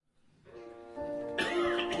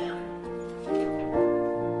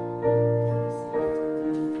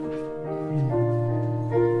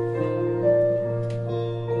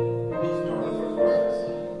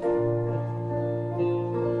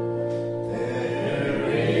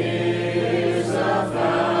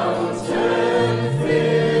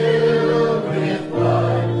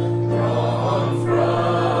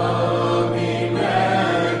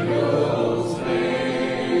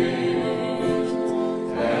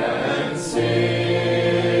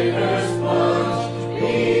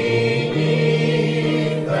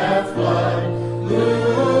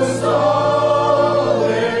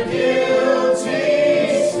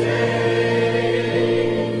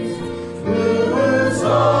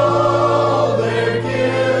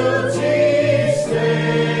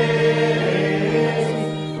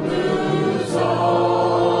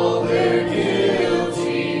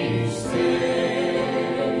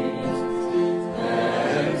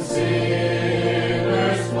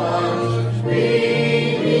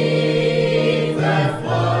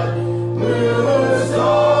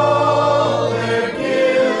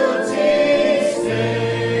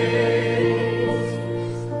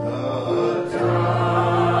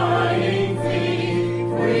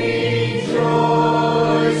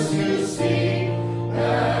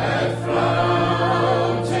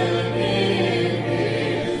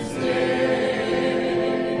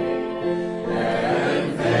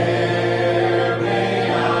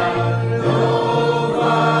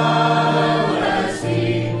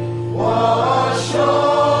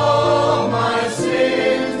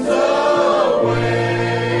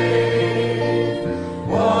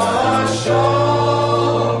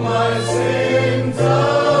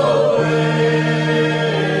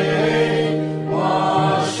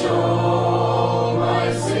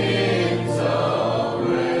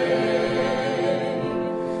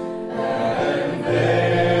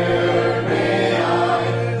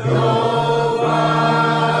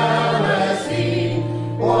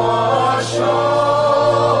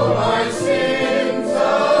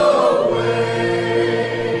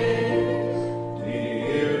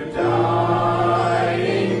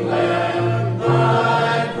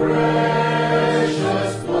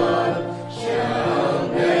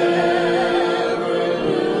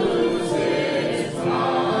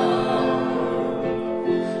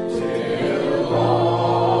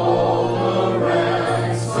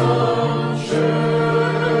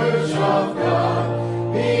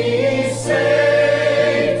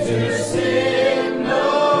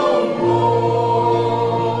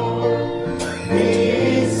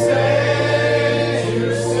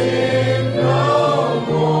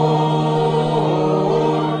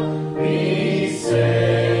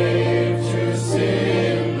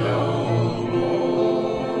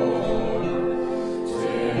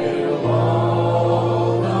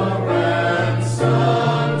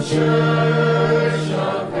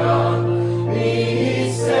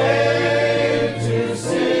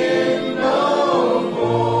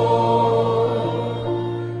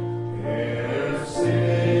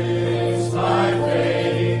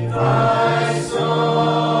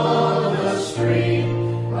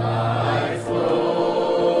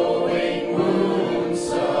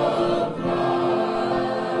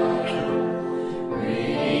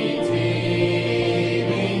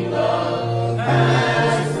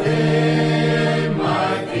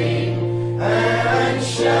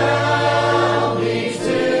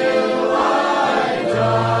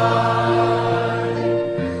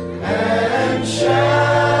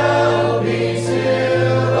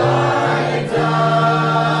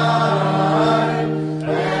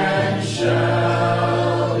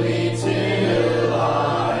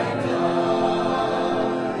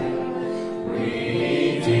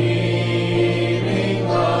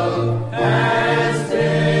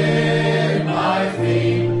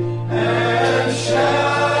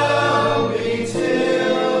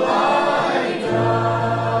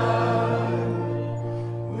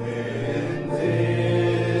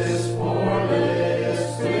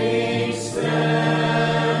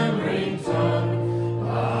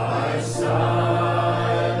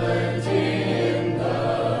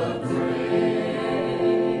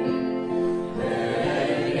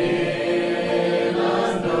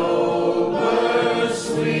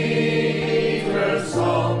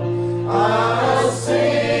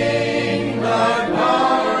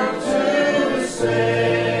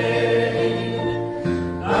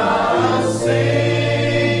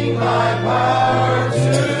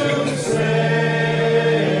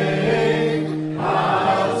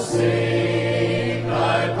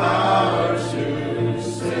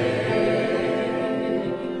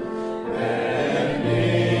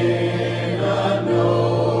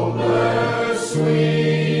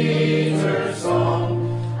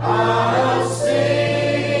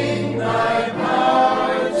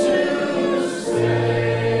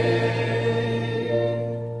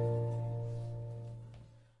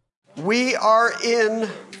We are in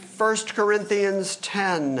 1 Corinthians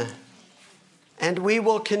 10, and we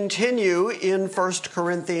will continue in 1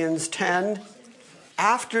 Corinthians 10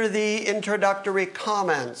 after the introductory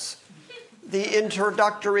comments. The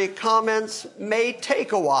introductory comments may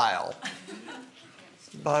take a while,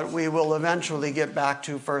 but we will eventually get back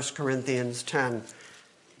to 1 Corinthians 10.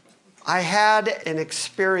 I had an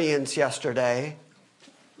experience yesterday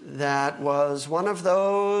that was one of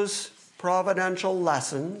those providential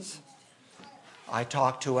lessons. I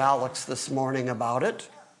talked to Alex this morning about it,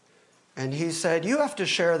 and he said, "You have to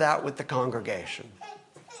share that with the congregation."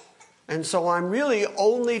 And so I'm really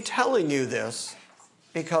only telling you this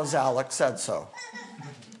because Alex said so.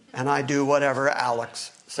 And I do whatever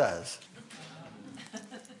Alex says.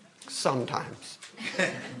 Sometimes.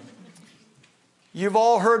 You've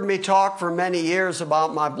all heard me talk for many years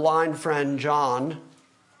about my blind friend John.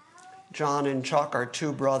 John and Chuck are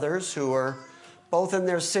two brothers who are both in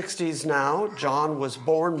their 60s now. John was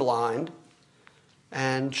born blind,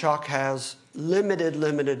 and Chuck has limited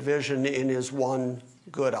vision in his one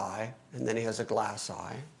good eye, and then he has a glass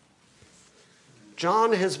eye.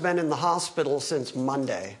 John has been in the hospital since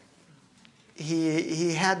Monday.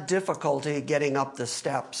 He had difficulty getting up the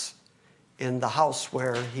steps in the house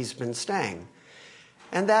where he's been staying.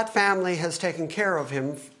 And that family has taken care of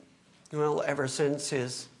him, ever since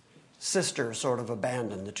his sister sort of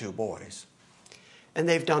abandoned the two boys. And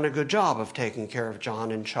they've done a good job of taking care of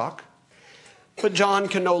John and Chuck. But John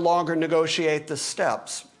can no longer negotiate the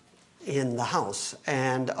steps in the house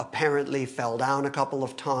and apparently fell down a couple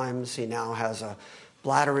of times. He now has a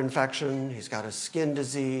bladder infection. He's got a skin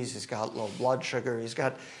disease. He's got low blood sugar. He's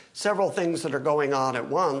got several things that are going on at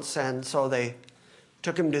once. And so they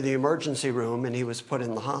took him to the emergency room and he was put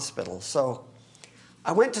in the hospital. So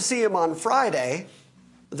I went to see him on Friday.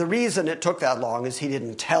 The reason it took that long is he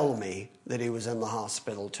didn't tell me that he was in the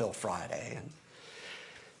hospital till Friday. And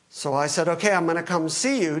so I said, "Okay, I'm going to come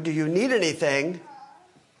see you. Do you need anything?"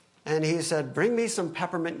 And he said, "Bring me some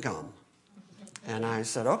peppermint gum." And I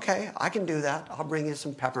said, "Okay, I can do that. I'll bring you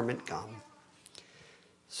some peppermint gum."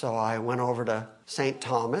 So I went over to St.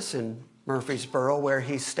 Thomas in Murfreesboro, where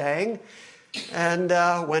he's staying, and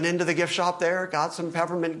went into the gift shop there, got some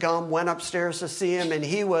peppermint gum, went upstairs to see him, and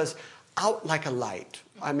he was out like a light.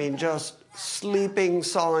 I mean, just sleeping,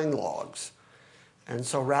 sawing logs. And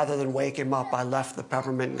so rather than wake him up, I left the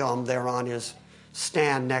peppermint gum there on his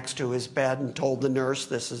stand next to his bed and told the nurse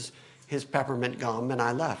this is his peppermint gum, and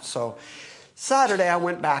I left. So Saturday I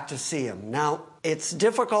went back to see him. Now, it's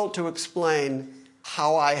difficult to explain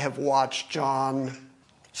how I have watched John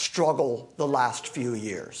struggle the last few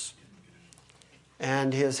years.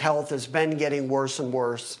 And his health has been getting worse and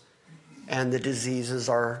worse, and the diseases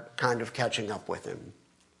are kind of catching up with him.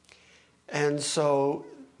 And so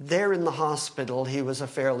there in the hospital, he was a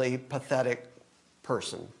fairly pathetic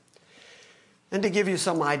person. And to give you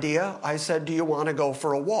some idea, I said, "Do you want to go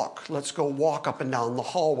for a walk? Let's go walk up and down the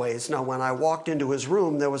hallways." Now, when I walked into his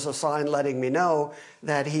room, there was a sign letting me know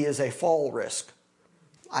that he is a fall risk.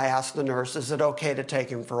 I asked the nurse, "Is it okay to take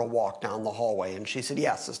him for a walk down the hallway?" And she said,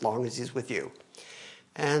 "Yes, as long as he's with you."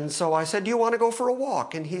 And so I said, "Do you want to go for a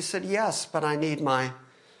walk?" And he said, "Yes, but I need my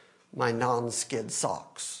non-skid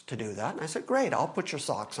socks to do that." And I said, "Great, I'll put your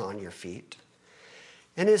socks on your feet."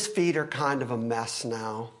 And his feet are kind of a mess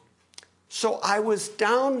now. So I was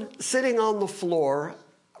down sitting on the floor,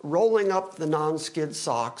 rolling up the non-skid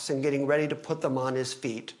socks and getting ready to put them on his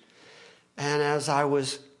feet. And as I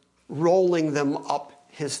was rolling them up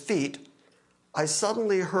his feet, I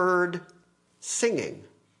suddenly heard singing.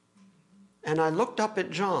 And I looked up at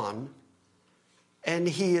John, and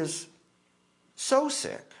he is so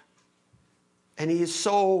sick, and he is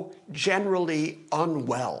so generally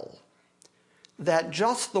unwell, that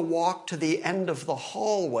just the walk to the end of the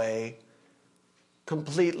hallway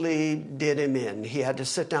completely did him in. He had to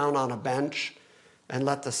sit down on a bench and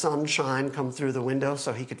let the sunshine come through the window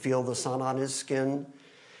so he could feel the sun on his skin.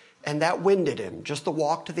 And that winded him. Just the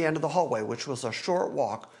walk to the end of the hallway, which was a short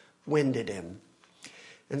walk, winded him.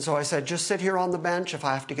 And so I said, "Just sit here on the bench. If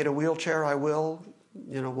I have to get a wheelchair, I will.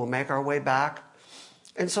 We'll make our way back."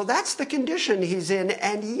 And so that's the condition he's in.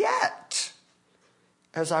 And yet,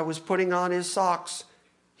 as I was putting on his socks,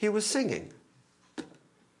 he was singing.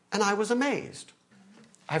 And I was amazed.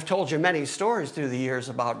 I've told you many stories through the years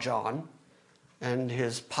about John and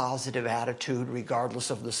his positive attitude regardless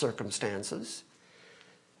of the circumstances.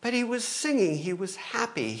 But he was singing. He was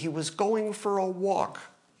happy. He was going for a walk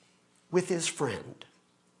with his friend.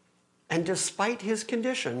 And despite his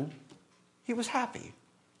condition, he was happy.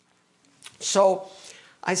 So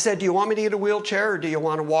I said, "Do you want me to get a wheelchair or do you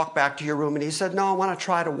want to walk back to your room?" And he said, "No, I want to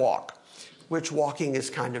try to walk." which walking is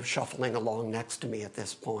kind of shuffling along next to me at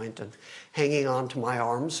this point and hanging on to my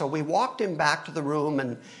arm. So we walked him back to the room,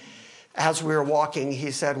 and as we were walking,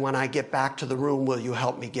 he said, when I get back to the room, will you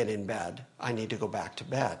help me get in bed? I need to go back to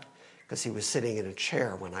bed, because he was sitting in a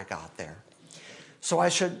chair when I got there. So I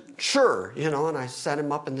said, sure, and I set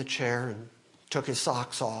him up in the chair and took his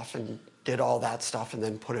socks off and did all that stuff and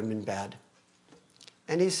then put him in bed.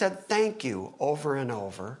 And he said, thank you, over and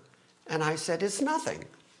over. And I said, it's nothing.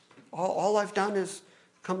 All I've done is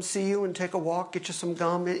come see you and take a walk, get you some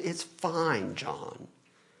gum. It's fine, John.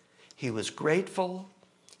 He was grateful,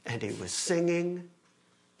 and he was singing,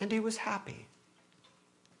 and he was happy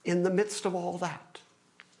in the midst of all that.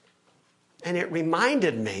 And it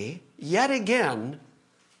reminded me, yet again,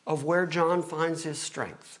 of where John finds his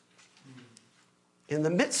strength. In the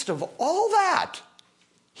midst of all that,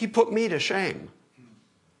 he put me to shame.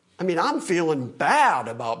 I mean, I'm feeling bad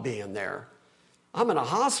about being there. I'm in a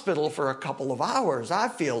hospital for a couple of hours. I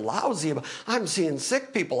feel lousy. I'm seeing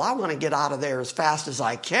sick people. I want to get out of there as fast as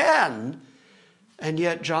I can. And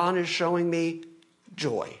yet John is showing me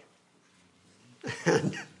joy.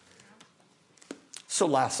 And so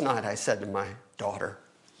last night I said to my daughter,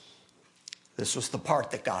 this was the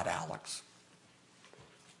part that got Alex.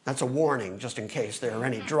 That's a warning, just in case there are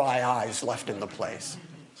any dry eyes left in the place.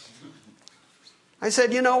 I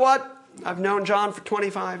said, you know what? I've known John for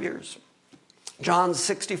 25 years. John's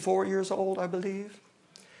 64 years old, I believe.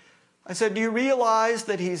 I said, do you realize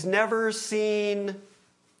that he's never seen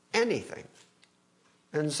anything?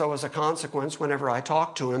 And so as a consequence, whenever I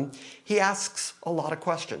talk to him, he asks a lot of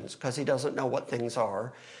questions because he doesn't know what things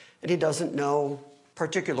are. And he doesn't know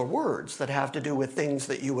particular words that have to do with things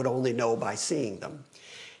that you would only know by seeing them.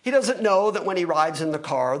 He doesn't know that when he rides in the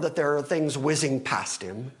car that there are things whizzing past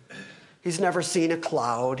him. He's never seen a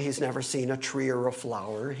cloud. He's never seen a tree or a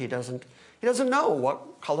flower. He doesn't know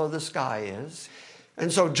what color the sky is.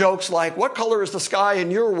 And so jokes like, what color is the sky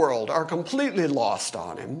in your world, are completely lost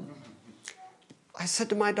on him. I said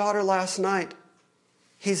to my daughter last night,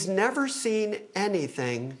 he's never seen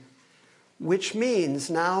anything, which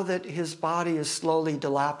means now that his body is slowly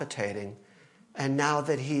dilapidating, and now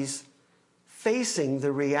that he's facing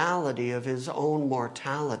the reality of his own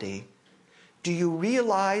mortality, do you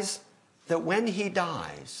realize that when he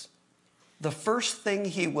dies, the first thing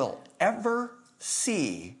he will ever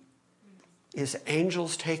see is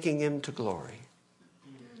angels taking him to glory?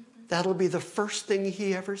 That'll be the first thing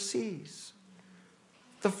he ever sees.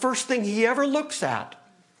 The first thing he ever looks at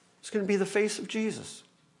is going to be the face of Jesus.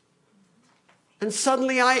 And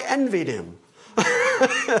suddenly I envied him.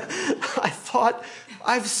 I thought,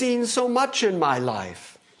 I've seen so much in my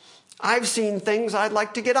life. I've seen things I'd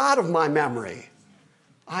like to get out of my memory.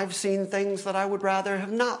 I've seen things that I would rather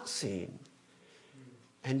have not seen.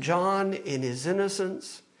 And John, in his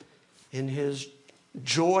innocence, in his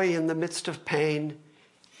joy in the midst of pain,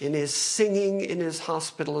 in his singing, in his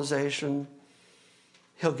hospitalization,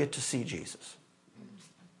 he'll get to see Jesus.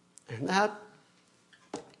 And that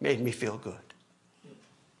made me feel good.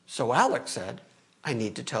 So Alex said, I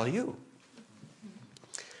need to tell you.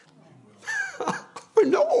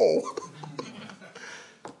 No.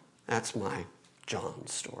 That's my John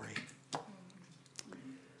story.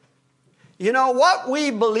 You know, what we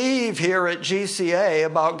believe here at GCA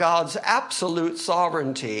about God's absolute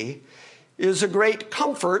sovereignty is a great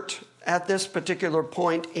comfort at this particular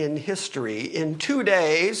point in history. In 2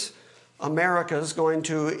 days, America's going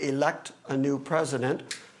to elect a new president.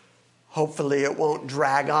 Hopefully it won't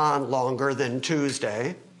drag on longer than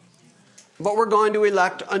Tuesday. But we're going to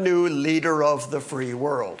elect a new leader of the free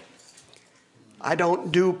world. I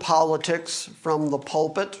don't do politics from the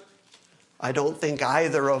pulpit. I don't think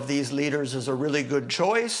either of these leaders is a really good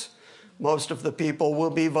choice. Most of the people will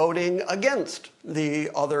be voting against the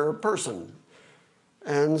other person.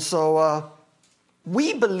 And so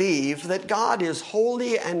we believe that God is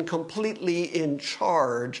wholly and completely in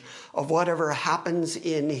charge of whatever happens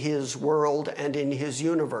in his world and in his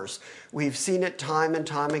universe. We've seen it time and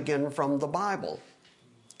time again from the Bible.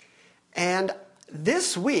 And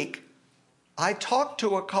this week, I talked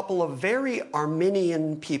to a couple of very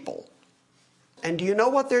Arminian people. And do you know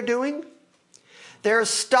what they're doing? They're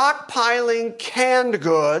stockpiling canned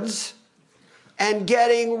goods and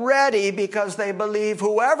getting ready because they believe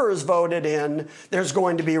whoever's voted in, there's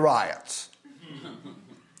going to be riots.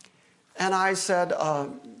 And I said,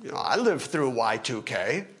 I lived through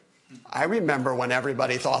Y2K. I remember when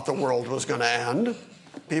everybody thought the world was going to end.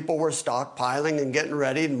 People were stockpiling and getting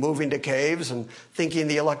ready and moving to caves and thinking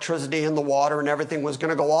the electricity and the water and everything was going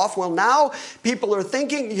to go off. Well, now people are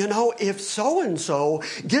thinking, if so-and-so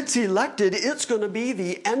gets elected, it's going to be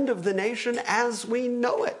the end of the nation as we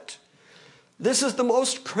know it. This is the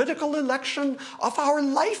most critical election of our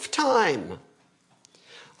lifetime.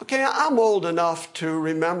 Okay, I'm old enough to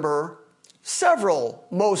remember several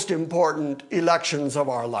most important elections of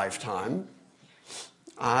our lifetime.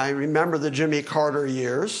 I remember the Jimmy Carter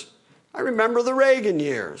years. I remember the Reagan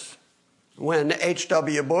years, when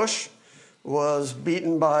H.W. Bush was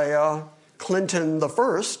beaten by Clinton the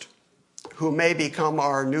First, who may become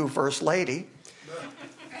our new First Lady.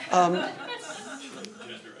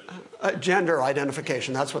 Gender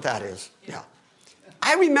identification, that's what that is. Yeah.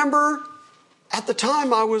 I remember at the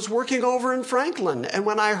time I was working over in Franklin, and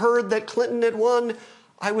when I heard that Clinton had won,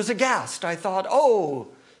 I was aghast. I thought, oh,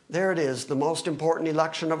 there it is, the most important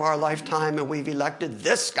election of our lifetime, and we've elected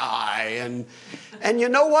this guy. And you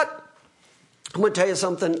know what? I'm going to tell you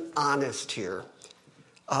something honest here.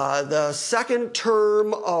 The second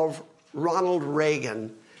term of Ronald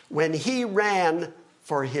Reagan, when he ran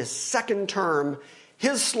for his second term,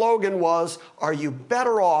 his slogan was, "Are you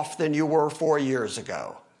better off than you were 4 years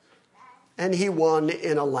ago?" And he won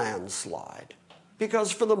in a landslide.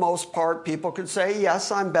 Because for the most part, people could say,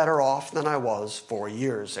 yes, I'm better off than I was 4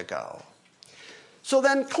 years ago. So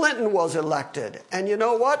then Clinton was elected. And you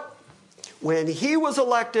know what? When he was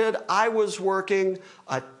elected, I was working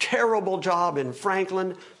a terrible job in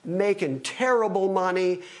Franklin, making terrible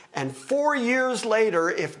money. And 4 years later,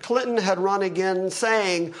 if Clinton had run again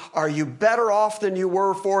saying, "Are you better off than you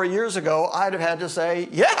were 4 years ago?" I'd have had to say,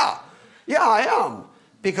 yeah, I am.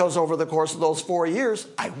 Because over the course of those 4 years,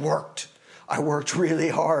 I worked. I worked really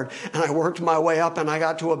hard, and I worked my way up, and I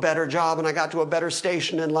got to a better job, and I got to a better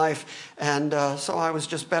station in life, and so I was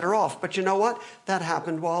just better off. But you know what? That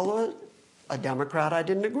happened while a Democrat I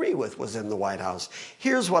didn't agree with was in the White House.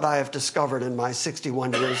 Here's what I have discovered in my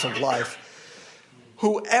 61 years of life.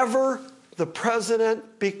 Whoever the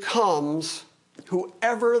president becomes,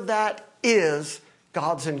 whoever that is,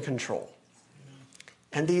 God's in control.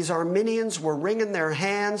 And these Arminians were wringing their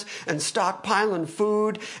hands and stockpiling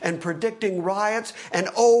food and predicting riots. And,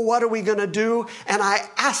 oh, what are we going to do? And I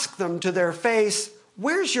asked them to their face,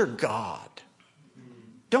 where's your God?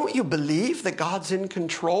 Don't you believe that God's in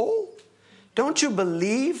control? Don't you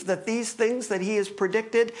believe that these things that he has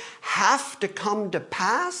predicted have to come to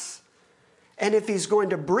pass? And if he's going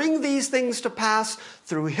to bring these things to pass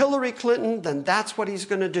through Hillary Clinton, then that's what he's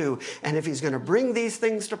going to do. And if he's going to bring these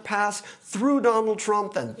things to pass through Donald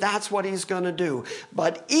Trump, then that's what he's going to do.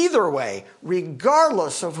 But either way,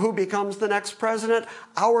 regardless of who becomes the next president,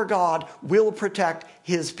 our God will protect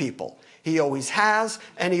his people. He always has,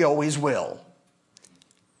 and he always will.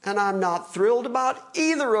 And I'm not thrilled about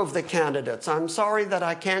either of the candidates. I'm sorry that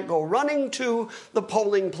I can't go running to the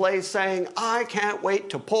polling place saying, I can't wait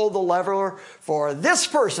to pull the lever for this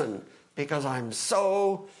person because I'm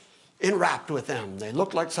so enwrapped with them. They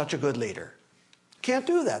look like such a good leader. Can't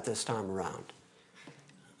do that this time around.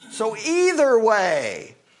 So either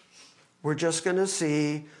way, we're just going to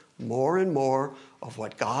see more and more of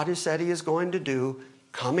what God has said he is going to do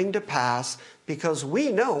coming to pass because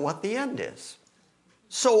we know what the end is.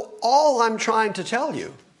 So all I'm trying to tell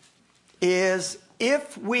you is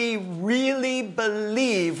if we really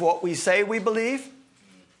believe what we say we believe,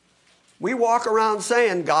 we walk around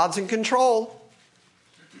saying God's in control.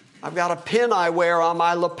 I've got a pin I wear on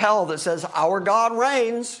my lapel that says, our God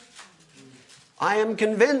reigns. I am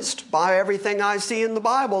convinced by everything I see in the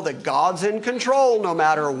Bible that God's in control no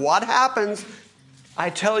matter what happens. I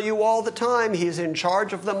tell you all the time, he's in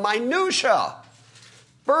charge of the minutia.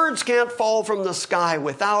 Birds can't fall from the sky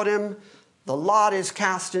without him. The lot is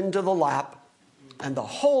cast into the lap, and the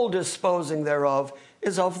whole disposing thereof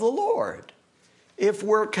is of the Lord. If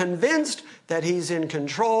we're convinced that he's in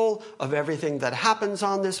control of everything that happens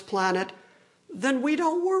on this planet, then we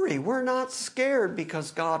don't worry. We're not scared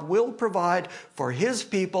because God will provide for his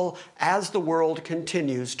people as the world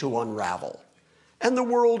continues to unravel. And the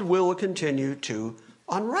world will continue to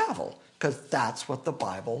unravel because that's what the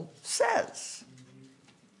Bible says.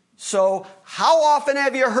 So how often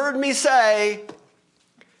have you heard me say,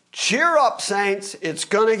 cheer up, saints, it's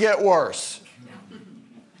going to get worse?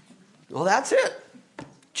 Well, that's it.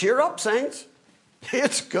 Cheer up, saints.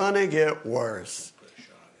 It's going to get worse.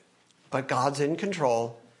 But God's in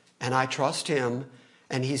control, and I trust him,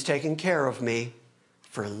 and he's taking care of me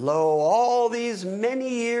for all these many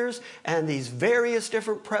years, and these various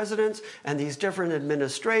different presidents, and these different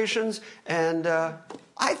administrations, and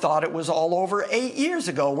I thought it was all over 8 years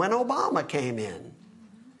ago when Obama came in.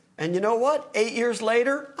 And you know what? 8 years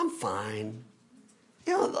later, I'm fine.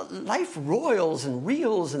 You know, life roils and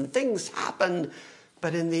reels and things happen,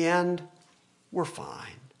 but in the end, we're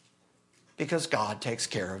fine. Because God takes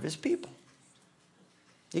care of his people.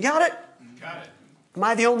 You got it? Got it. Am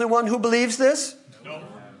I the only one who believes this? No.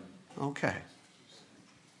 Okay.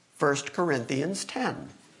 1 Corinthians 10.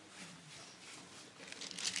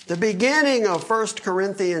 The beginning of 1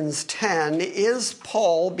 Corinthians 10 is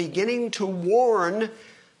Paul beginning to warn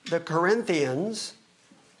the Corinthians,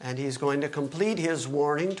 and he's going to complete his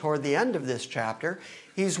warning toward the end of this chapter.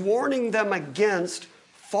 He's warning them against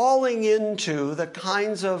falling into the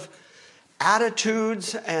kinds of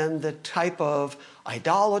attitudes and the type of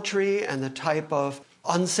idolatry and the type of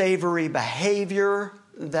unsavory behavior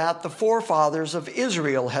that the forefathers of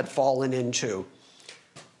Israel had fallen into.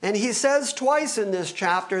 And he says twice in this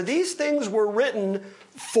chapter, these things were written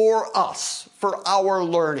for us, for our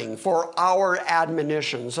learning, for our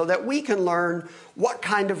admonition, so that we can learn what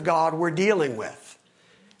kind of God we're dealing with.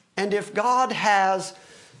 And if God has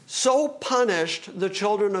so punished the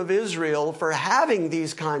children of Israel for having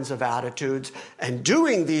these kinds of attitudes and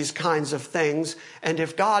doing these kinds of things, and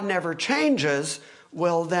if God never changes,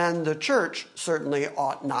 well, then the church certainly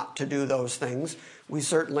ought not to do those things. We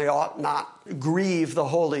certainly ought not grieve the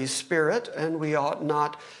Holy Spirit, and we ought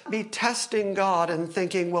not be testing God and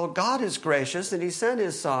thinking, well, God is gracious, and he sent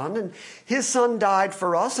his Son, and his Son died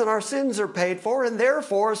for us, and our sins are paid for, and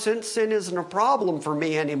therefore, since sin isn't a problem for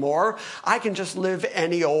me anymore, I can just live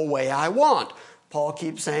any old way I want. Paul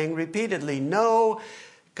keeps saying repeatedly, no,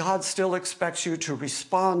 God still expects you to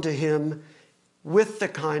respond to him with the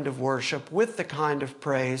kind of worship, with the kind of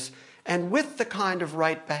praise, and with the kind of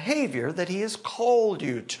right behavior that he has called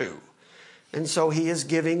you to. And so he is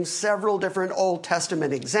giving several different Old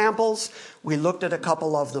Testament examples. We looked at a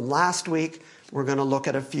couple of them last week. We're going to look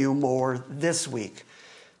at a few more this week.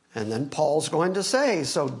 And then Paul's going to say,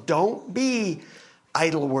 so don't be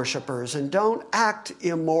idol worshipers and don't act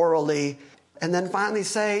immorally. And then finally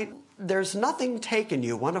say, there's nothing taken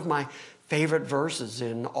you. One of my favorite verses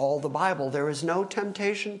in all the Bible, there is no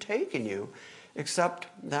temptation taken you except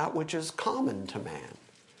that which is common to man.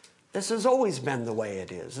 This has always been the way it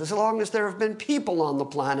is. As long as there have been people on the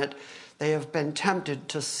planet, they have been tempted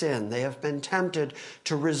to sin. They have been tempted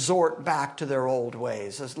to resort back to their old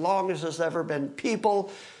ways. As long as there's ever been people,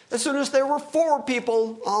 as soon as there were 4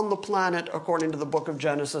 people on the planet, according to the book of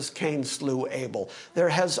Genesis, Cain slew Abel. There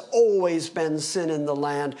has always been sin in the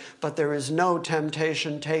land, but there is no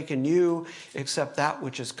temptation taken you except that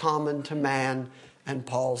which is common to man. And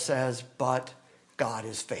Paul says, but God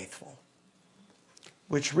is faithful.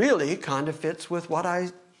 Which really kind of fits with what I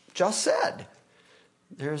just said.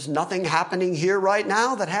 There's nothing happening here right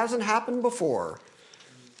now that hasn't happened before.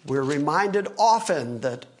 We're reminded often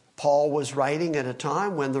that Paul was writing at a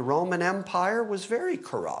time when the Roman Empire was very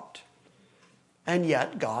corrupt. And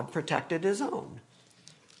yet God protected his own.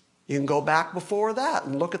 You can go back before that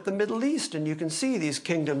and look at the Middle East, and you can see these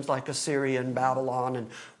kingdoms like Assyria and Babylon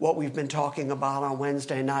and what we've been talking about on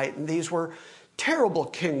Wednesday night. And these were terrible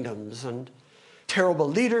kingdoms and terrible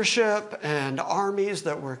leadership and armies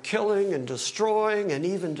that were killing and destroying and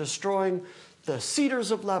even destroying the cedars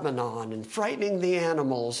of Lebanon and frightening the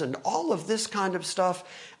animals and all of this kind of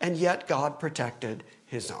stuff. And yet God protected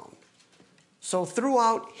his own. So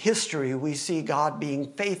throughout history, we see God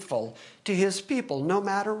being faithful to his people no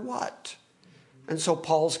matter what. And so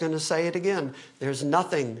Paul's going to say it again. There's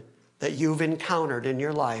nothing that you've encountered in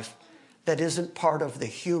your life that isn't part of the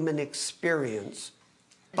human experience,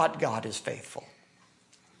 but God is faithful.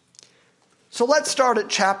 So let's start at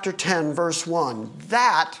chapter 10, verse 1.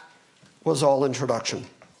 That was all introduction.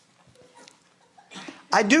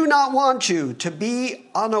 I do not want you to be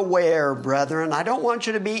unaware, brethren. I don't want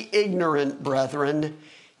you to be ignorant, brethren.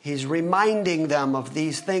 He's reminding them of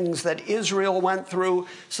these things that Israel went through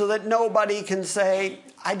so that nobody can say,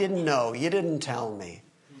 I didn't know, you didn't tell me.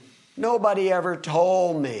 Nobody ever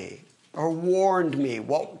told me or warned me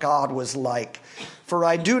what God was like. For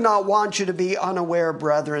I do not want you to be unaware,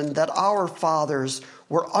 brethren, that our fathers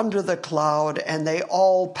were under the cloud and they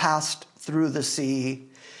all passed through the sea.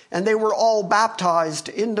 And they were all baptized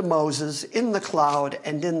into Moses in the cloud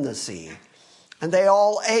and in the sea. And they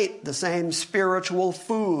all ate the same spiritual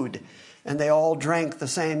food, and they all drank the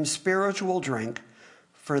same spiritual drink,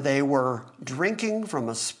 for they were drinking from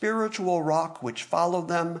a spiritual rock which followed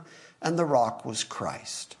them, and the rock was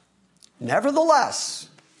Christ. Nevertheless,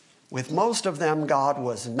 with most of them God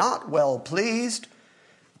was not well pleased,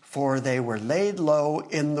 for they were laid low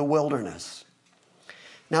in the wilderness.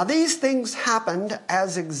 Now these things happened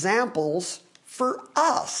as examples for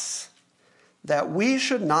us, that we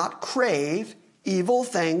should not crave evil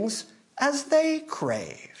things as they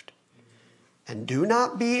craved. And do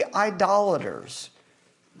not be idolaters,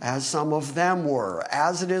 as some of them were.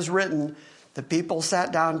 As it is written, the people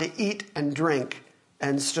sat down to eat and drink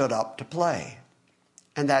and stood up to play.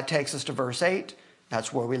 And that takes us to verse 8.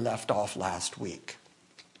 That's where we left off last week.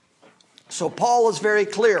 So Paul is very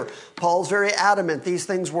clear. Paul's very adamant. These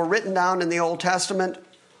things were written down in the Old Testament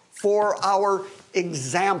for our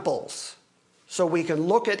examples. So we can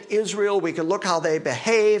look at Israel, we can look how they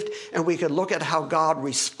behaved, and we can look at how God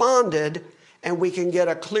responded, and we can get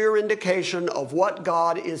a clear indication of what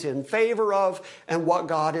God is in favor of and what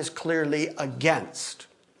God is clearly against.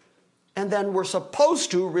 And then we're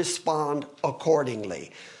supposed to respond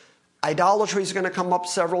accordingly. Idolatry is going to come up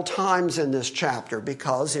several times in this chapter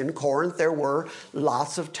because in Corinth there were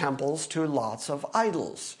lots of temples to lots of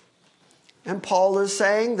idols. And Paul is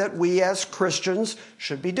saying that we as Christians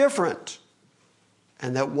should be different.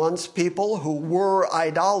 And that once people who were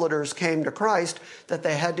idolaters came to Christ, that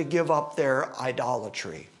they had to give up their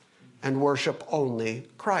idolatry and worship only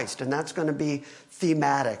Christ. And that's going to be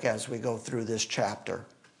thematic as we go through this chapter.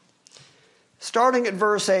 Starting at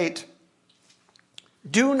verse 8,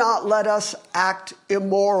 do not let us act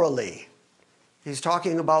immorally. He's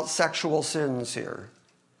talking about sexual sins here.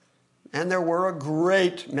 And there were a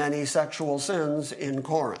great many sexual sins in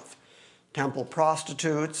Corinth. Temple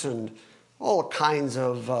prostitutes and all kinds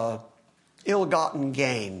of ill-gotten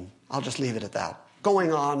gain. I'll just leave it at that.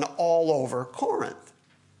 Going on all over Corinth.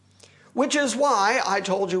 Which is why I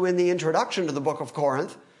told you in the introduction to the book of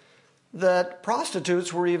Corinth that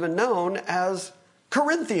prostitutes were even known as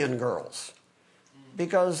Corinthian girls.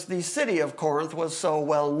 Because the city of Corinth was so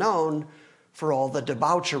well known for all the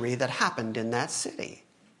debauchery that happened in that city.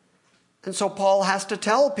 And so Paul has to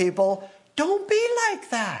tell people, don't be like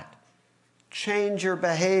that. Change your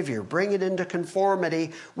behavior. Bring it into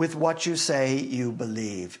conformity with what you say you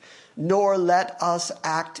believe. Nor let us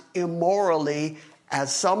act immorally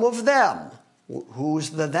as some of them. Who's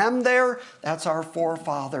the them there? That's our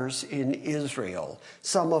forefathers in Israel.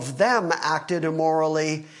 Some of them acted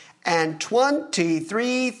immorally, and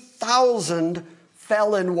 23,000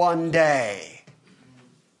 fell in one day.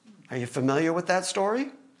 Are you familiar with that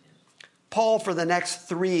story? Paul, for the next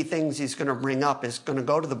three things he's going to bring up, is going to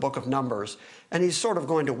go to the book of Numbers, and he's sort of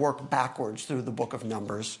going to work backwards through the book of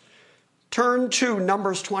Numbers. Turn to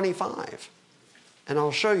Numbers 25, and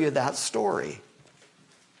I'll show you that story.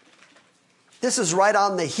 This is right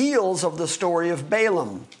on the heels of the story of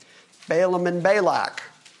Balaam and Balak.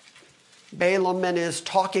 Balaam and his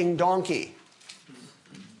talking donkey.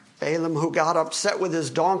 Balaam who got upset with his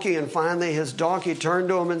donkey, and finally his donkey turned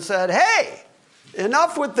to him and said, hey,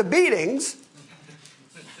 enough with the beatings.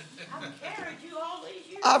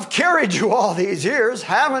 I've carried you all these years.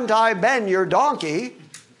 Haven't I been your donkey?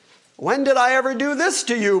 When did I ever do this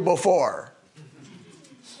to you before?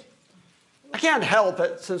 I can't help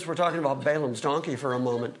it, since we're talking about Balaam's donkey for a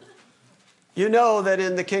moment. You know that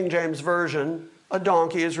in the King James Version, a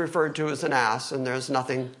donkey is referred to as an ass, and there's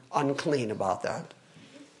nothing unclean about that.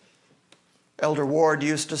 Elder Ward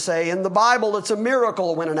used to say, in the Bible, it's a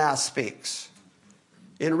miracle when an ass speaks.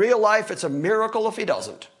 In real life, it's a miracle if he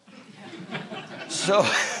doesn't. So,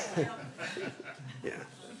 yeah.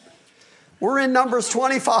 We're in Numbers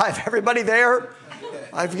 25. Everybody there?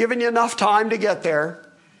 I've given you enough time to get there.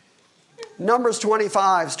 Numbers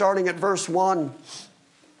 25, starting at verse 1.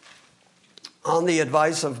 On the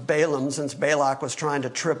advice of Balaam, since Balak was trying to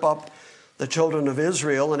trip up the children of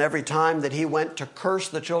Israel, and every time that he went to curse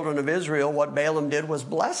the children of Israel, what Balaam did was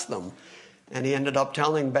bless them. And he ended up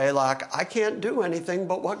telling Balak, I can't do anything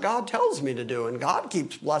but what God tells me to do. And God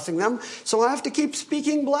keeps blessing them, so I have to keep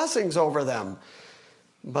speaking blessings over them.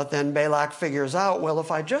 But then Balak figures out, well,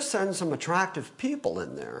 if I just send some attractive people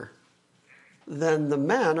in there, then the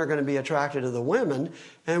men are going to be attracted to the women,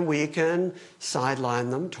 and we can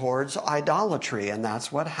sideline them towards idolatry. And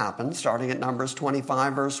that's what happened, starting at Numbers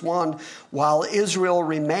 25, verse 1. While Israel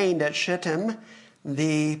remained at Shittim,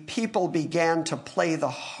 the people began to play the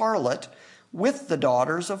harlot with the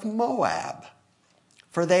daughters of Moab,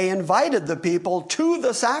 for they invited the people to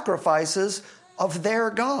the sacrifices of their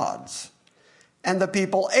gods. And the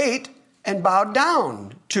people ate and bowed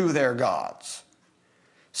down to their gods.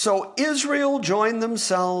 So Israel joined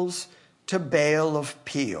themselves to Baal of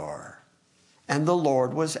Peor, and the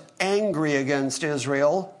Lord was angry against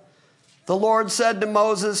Israel. The Lord said to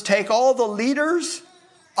Moses, take all the leaders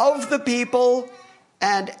of the people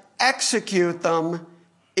and execute them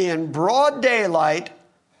in broad daylight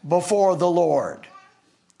before the Lord,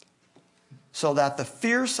 so that the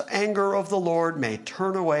fierce anger of the Lord may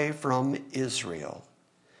turn away from Israel.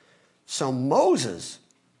 So Moses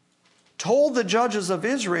told the judges of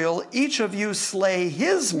Israel, each of you slay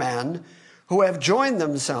his men who have joined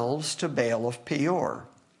themselves to Baal of Peor.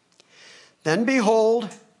 Then behold,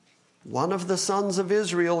 one of the sons of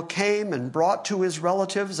Israel came and brought to his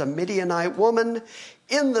relatives a Midianite woman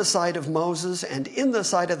in the sight of Moses and in the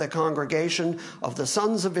sight of the congregation of the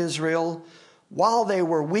sons of Israel, while they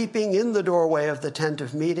were weeping in the doorway of the tent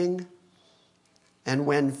of meeting. And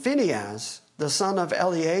when Phinehas, the son of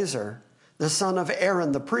Eleazar, the son of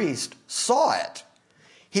Aaron the priest, saw it,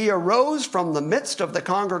 he arose from the midst of the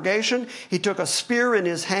congregation. He took a spear in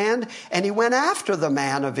his hand, and he went after the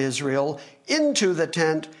man of Israel into the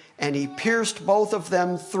tent, and he pierced both of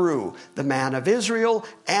them through, the man of Israel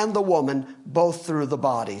and the woman, both through the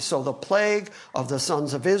body. So the plague of the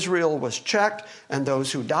sons of Israel was checked, and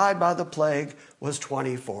those who died by the plague was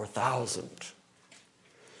 24,000.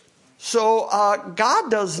 So God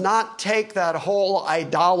does not take that whole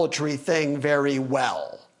idolatry thing very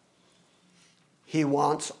well. He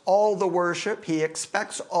wants all the worship. He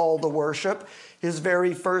expects all the worship. His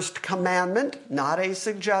very first commandment, not a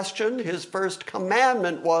suggestion, his first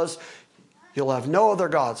commandment was, you'll have no other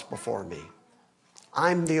gods before me.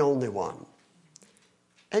 I'm the only one.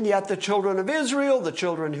 And yet the children of Israel, the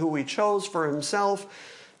children who he chose for himself,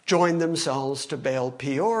 joined themselves to Baal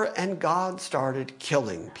Peor, and God started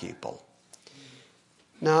killing people.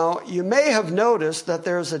 Now, you may have noticed that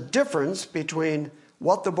there's a difference between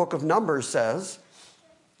what the book of Numbers says.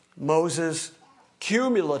 Moses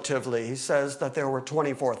cumulatively says that there were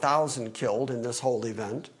 24,000 killed in this whole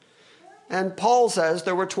event. And Paul says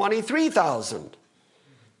there were 23,000.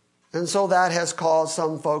 And so that has caused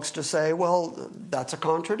some folks to say, well, that's a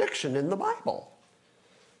contradiction in the Bible.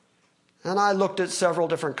 And I looked at several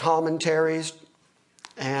different commentaries,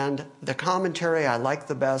 and the commentary I liked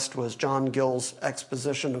the best was John Gill's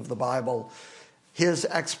exposition of the Bible, his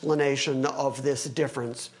explanation of this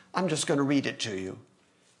difference. I'm just going to read it to you.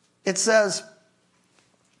 It says,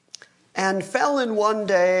 and fell in one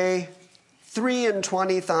day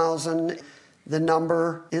 23,000. The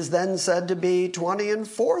number is then said to be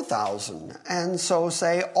 24,000. And so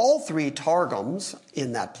say all three Targums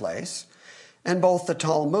in that place, and both the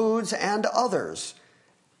Talmuds and others.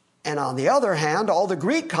 And on the other hand, all the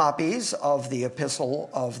Greek copies of the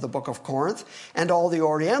epistle of the book of Corinth and all the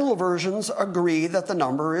Oriental versions agree that the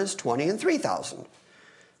number is 23,000.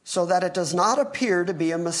 So that it does not appear to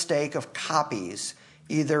be a mistake of copies,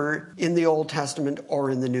 either in the Old Testament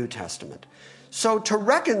or in the New Testament. So to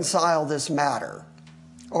reconcile this matter,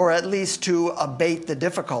 or at least to abate the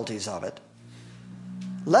difficulties of it,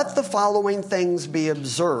 let the following things be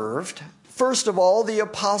observed. First of all, the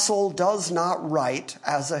apostle does not write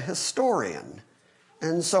as a historian,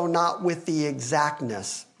 and so not with the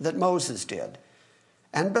exactness that Moses did.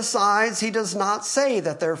 And besides, he does not say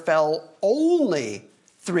that there fell only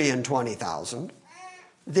 23,000,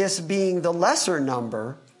 this being the lesser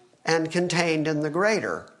number and contained in the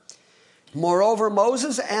greater. Moreover,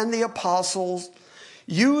 Moses and the apostles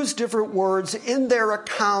use different words in their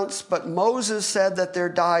accounts, but Moses said that there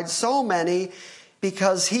died so many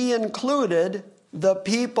because he included the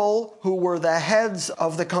people who were the heads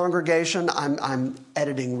of the congregation. I'm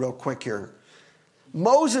editing real quick here.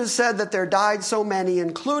 Moses said that there died so many,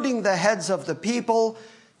 including the heads of the people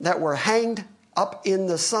that were hanged up in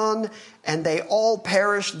the sun, and they all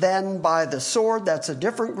perished then by the sword. That's a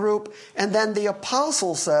different group. And then the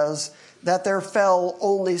apostle says that there fell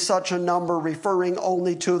only such a number, referring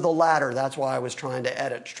only to the latter. That's why I was trying to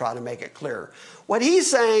edit, to try to make it clear. What he's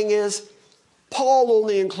saying is, Paul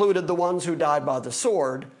only included the ones who died by the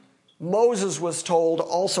sword. Moses was told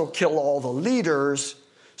also kill all the leaders.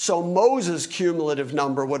 So Moses' cumulative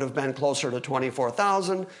number would have been closer to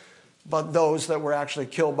 24,000. But those that were actually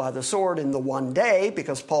killed by the sword in the one day,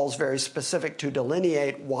 because Paul's very specific to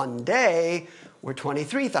delineate one day, were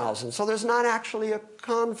 23,000. So there's not actually a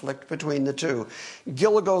conflict between the two.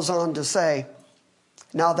 Gill goes on to say,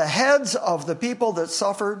 now the heads of the people that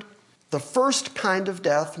suffered the first kind of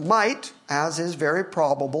death might, as is very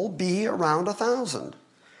probable, be around 1,000.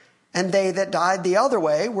 And they that died the other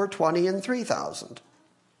way were 20 and 3,000,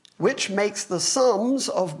 which makes the sums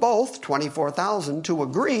of both 24,000 to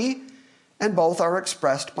agree, and both are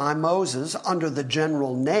expressed by Moses under the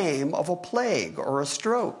general name of a plague or a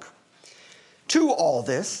stroke. To all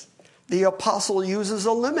this, the apostle uses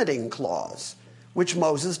a limiting clause, which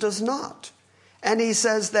Moses does not. And he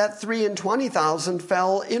says that 23,000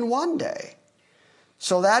 fell in one day.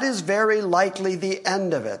 So that is very likely the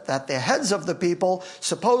end of it, that the heads of the people,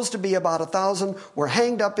 supposed to be about 1,000, were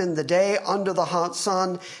hanged up in the day under the hot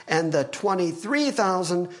sun, and the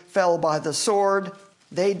 23,000 fell by the sword.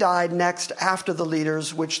 They died next after the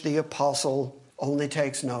leaders, which the apostle only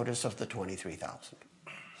takes notice of the 23,000.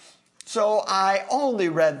 So I only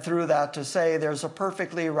read through that to say there's a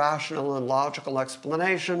perfectly rational and logical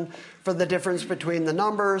explanation for the difference between the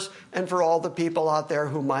numbers, and for all the people out there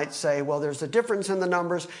who might say, well, there's a difference in the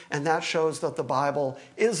numbers, and that shows that the Bible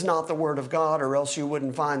is not the Word of God, or else you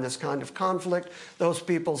wouldn't find this kind of conflict. Those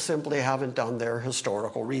people simply haven't done their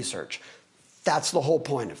historical research. That's the whole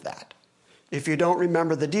point of that. If you don't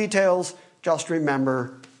remember the details, just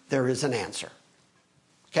remember there is an answer.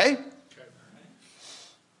 Okay?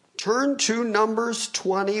 Turn to Numbers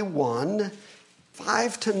 21,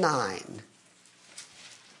 5-9.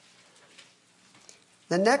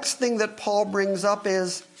 The next thing that Paul brings up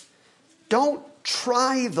is, don't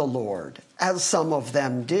try the Lord, as some of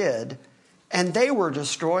them did, and they were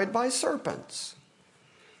destroyed by serpents.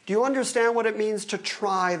 Do you understand what it means to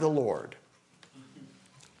try the Lord?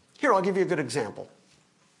 Here, I'll give you a good example.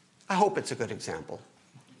 I hope it's a good example.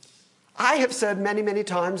 I have said many, many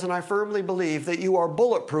times, and I firmly believe, that you are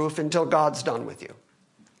bulletproof until God's done with you.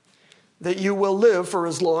 That you will live for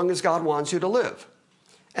as long as God wants you to live.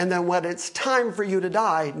 And then when it's time for you to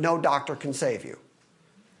die, no doctor can save you.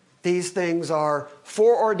 These things are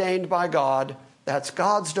foreordained by God. That's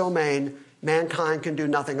God's domain. Mankind can do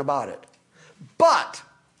nothing about it. But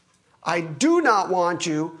I do not want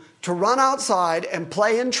you to run outside and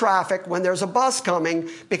play in traffic when there's a bus coming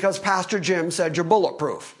because Pastor Jim said you're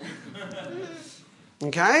bulletproof.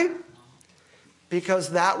 Okay? Because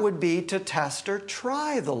that would be to test or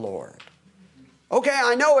try the Lord. Okay,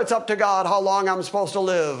 I know it's up to God how long I'm supposed to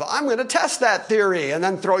live. I'm going to test that theory, and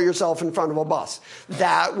then throw yourself in front of a bus.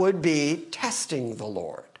 That would be testing the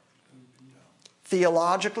Lord.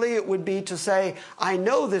 Theologically, it would be to say, I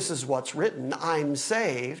know this is what's written. I'm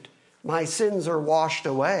saved. My sins are washed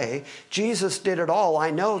away. Jesus did it all. I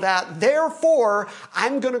know that. Therefore,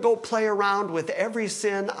 I'm going to go play around with every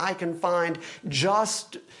sin I can find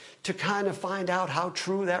just to kind of find out how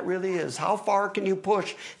true that really is. How far can you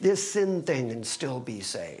push this sin thing and still be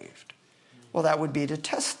saved? Well, that would be to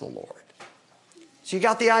test the Lord. So you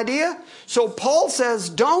got the idea? So Paul says,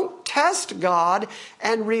 don't test God,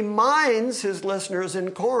 and reminds his listeners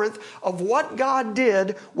in Corinth of what God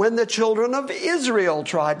did when the children of Israel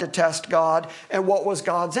tried to test God. And what was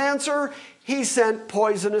God's answer? He sent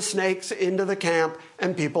poisonous snakes into the camp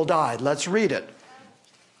and people died. Let's read it.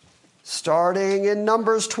 Starting in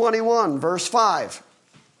Numbers 21, verse 5.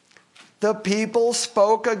 The people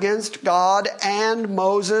spoke against God and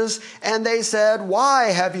Moses, and they said,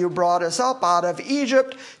 why have you brought us up out of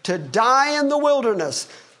Egypt to die in the wilderness?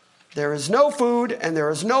 There is no food and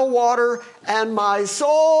there is no water, and my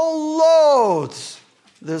soul loathes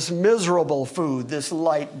this miserable food, this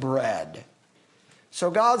light bread.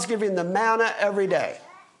 So God's giving them manna every day.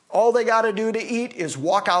 All they got to do to eat is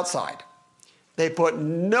walk outside. They put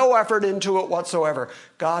no effort into it whatsoever.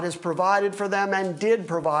 God has provided for them and did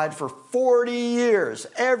provide for 40 years.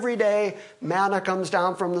 Every day, manna comes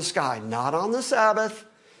down from the sky. Not on the Sabbath,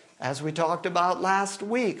 as we talked about last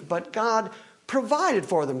week, but God provided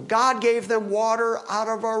for them. God gave them water out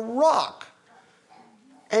of a rock.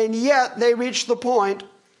 And yet, they reached the point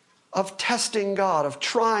of testing God, of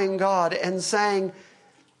trying God, and saying,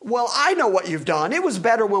 well, I know what you've done. It was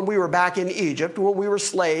better when we were back in Egypt, when we were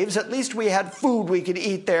slaves. At least we had food we could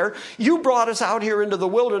eat there. You brought us out here into the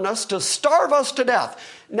wilderness to starve us to death.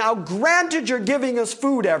 Now, granted, you're giving us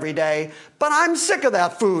food every day, but I'm sick of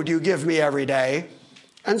that food you give me every day.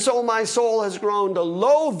 And so my soul has grown to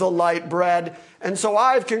loathe the light bread. And so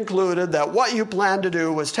I've concluded that what you planned to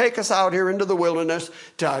do was take us out here into the wilderness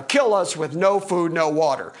to kill us with no food, no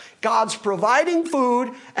water. God's providing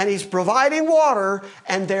food and he's providing water,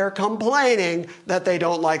 and they're complaining that they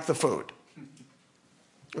don't like the food.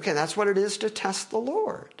 Okay, that's what it is to test the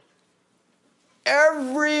Lord.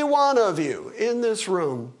 Every one of you in this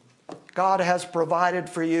room, God has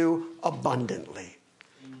provided for you abundantly.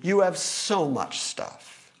 You have so much stuff.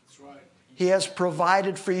 He has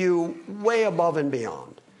provided for you way above and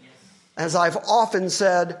beyond. As I've often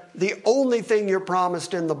said, the only thing you're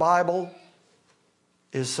promised in the Bible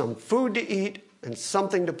is some food to eat and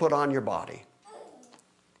something to put on your body.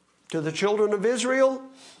 To the children of Israel,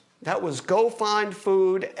 that was go find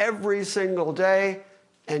food every single day,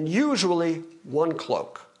 and usually one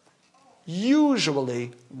cloak. Usually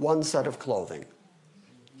one set of clothing.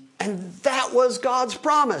 And that was God's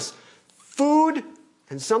promise. Food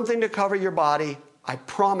and something to cover your body. I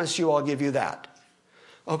promise you I'll give you that.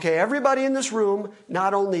 Okay, everybody in this room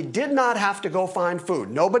not only did not have to go find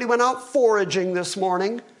food. Nobody went out foraging this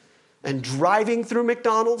morning, and driving through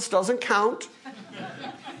McDonald's doesn't count.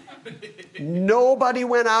 Nobody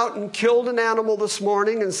went out and killed an animal this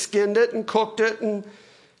morning and skinned it and cooked it. And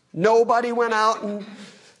nobody went out and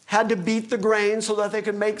had to beat the grain so that they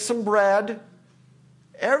could make some bread.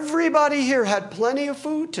 Everybody here had plenty of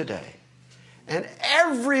food today. And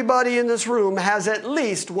everybody in this room has at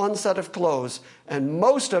least one set of clothes. And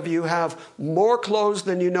most of you have more clothes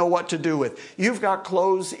than you know what to do with. You've got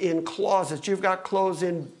clothes in closets. You've got clothes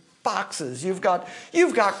in boxes. You've got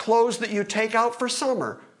clothes that you take out for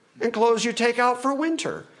summer and clothes you take out for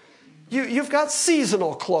winter. You've got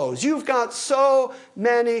seasonal clothes. You've got so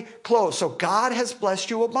many clothes. So God has blessed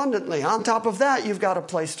you abundantly. On top of that, you've got a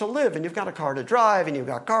place to live, and you've got a car to drive, and you've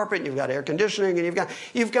got carpet, and you've got air conditioning, and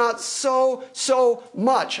you've got so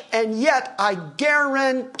much. And yet, I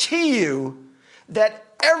guarantee you that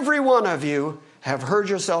every one of you have heard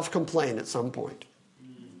yourself complain at some point.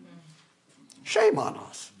 Shame on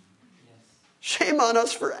us. Shame on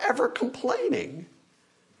us for ever complaining.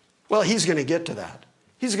 Well, he's going to get to that.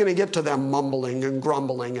 He's going to get to them mumbling and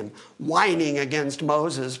grumbling and whining against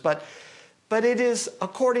Moses. But it is,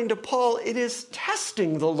 according to Paul, it is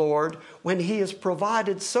testing the Lord when he has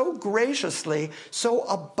provided so graciously, so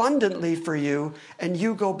abundantly for you, and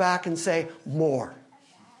you go back and say, more.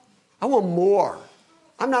 I want more.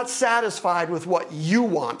 I'm not satisfied with what you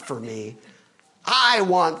want for me. I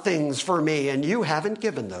want things for me, and you haven't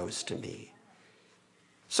given those to me.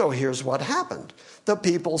 So here's what happened. The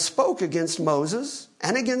people spoke against Moses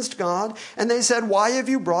and against God, and they said, "Why have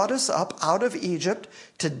you brought us up out of Egypt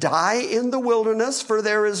to die in the wilderness? For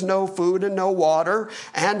there is no food and no water,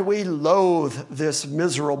 and we loathe this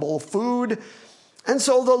miserable food." And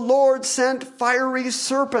so the Lord sent fiery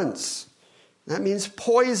serpents. That means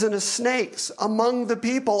poisonous snakes among the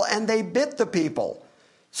people, and they bit the people,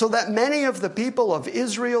 so that many of the people of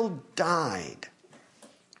Israel died.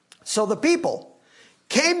 So the people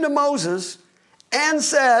came to Moses and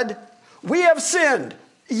said, "We have sinned."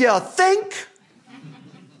 You think?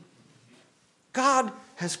 God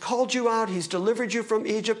has called you out. He's delivered you from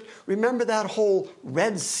Egypt. Remember that whole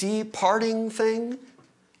Red Sea parting thing?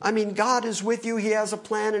 I mean, God is with you. He has a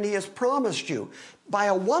plan, and he has promised you. By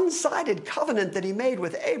a one-sided covenant that he made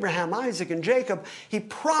with Abraham, Isaac, and Jacob, he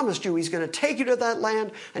promised you he's going to take you to that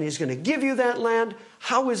land, and he's going to give you that land.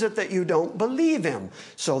 How is it that you don't believe him?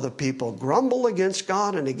 So the people grumble against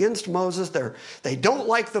God and against Moses. They don't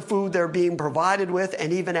like the food they're being provided with,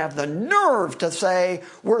 and even have the nerve to say,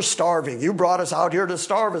 "We're starving. You brought us out here to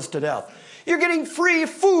starve us to death. You're getting free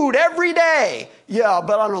food every day." "Yeah,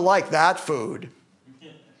 but I don't like that food.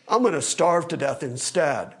 I'm going to starve to death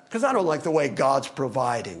instead because I don't like the way God's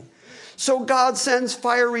providing." So God sends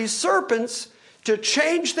fiery serpents to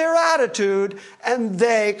change their attitude, and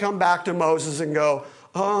they come back to Moses and go,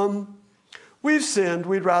 "We've sinned.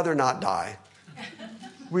 We'd rather not die.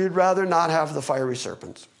 We'd rather not have the fiery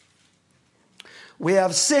serpents. We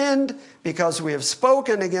have sinned because we have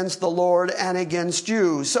spoken against the Lord and against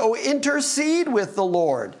you. So intercede with the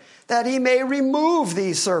Lord that he may remove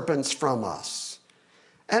these serpents from us."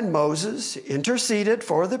 And Moses interceded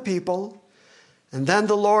for the people. And then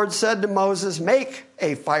the Lord said to Moses, "Make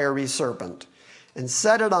a fiery serpent and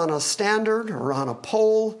set it on a standard or on a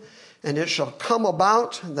pole, and it shall come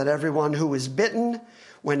about that everyone who is bitten,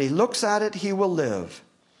 when he looks at it, he will live."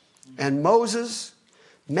 And Moses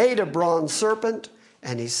made a bronze serpent,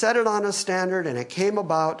 and he set it on a standard, and it came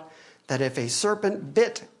about that if a serpent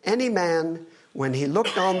bit any man, when he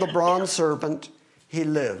looked on the bronze serpent, he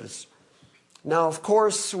lives. Now, of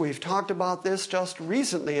course, we've talked about this just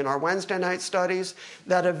recently in our Wednesday night studies,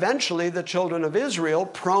 that eventually the children of Israel,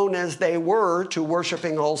 prone as they were to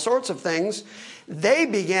worshiping all sorts of things, they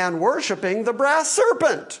began worshiping the brass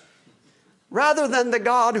serpent rather than the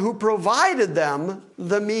God who provided them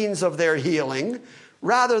the means of their healing,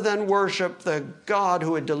 rather than worship the God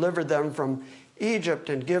who had delivered them from Egypt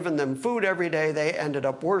and given them food every day. They ended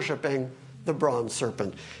up worshiping the bronze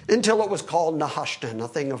serpent, until it was called Nehushtan, a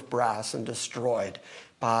thing of brass, and destroyed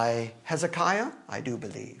by Hezekiah, I do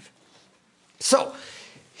believe. So,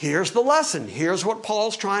 here's the lesson. Here's what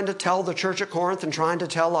Paul's trying to tell the church at Corinth and trying to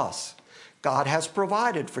tell us. God has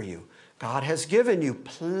provided for you. God has given you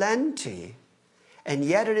plenty, and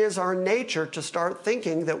yet it is our nature to start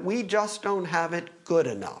thinking that we just don't have it good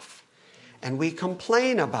enough. And we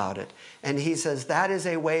complain about it. And he says that is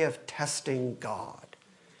a way of testing God.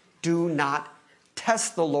 Do not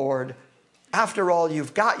test the Lord. After all,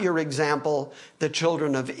 you've got your example. The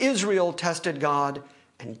children of Israel tested God,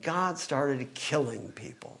 and God started killing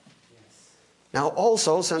people. Now,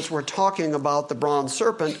 also, since we're talking about the bronze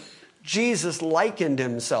serpent, Jesus likened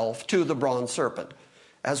himself to the bronze serpent.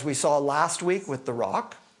 As we saw last week with the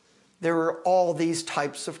rock, there were all these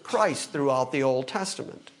types of Christ throughout the Old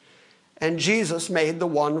Testament. And Jesus made the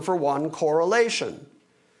one-for-one correlation.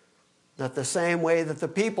 That the same way that the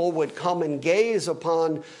people would come and gaze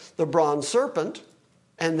upon the bronze serpent,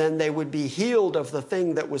 and then they would be healed of the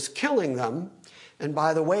thing that was killing them. And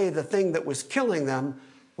by the way, the thing that was killing them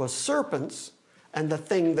was serpents, and the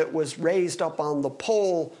thing that was raised up on the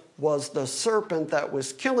pole was the serpent that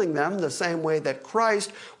was killing them, the same way that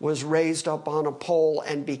Christ was raised up on a pole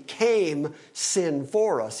and became sin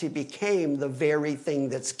for us. He became the very thing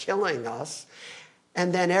that's killing us.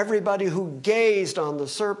 And then everybody who gazed on the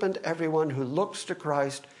serpent, everyone who looks to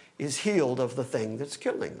Christ, is healed of the thing that's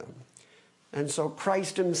killing them. And so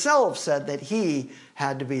Christ himself said that he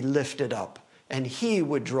had to be lifted up and he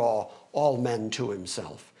would draw all men to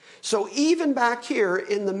himself. So even back here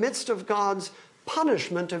in the midst of God's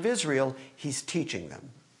punishment of Israel, he's teaching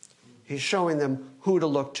them. He's showing them who to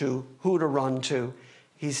look to, who to run to.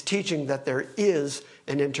 He's teaching that there is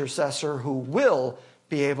an intercessor who will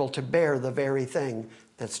be able to bear the very thing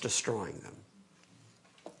that's destroying them.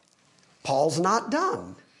 Paul's not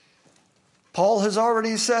done. Paul has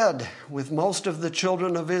already said, with most of the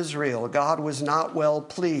children of Israel, God was not well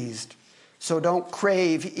pleased. So don't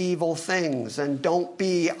crave evil things, and don't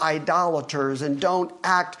be idolaters, and don't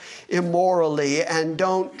act immorally, and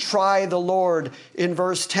don't try the Lord. In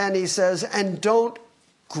verse 10 he says, and don't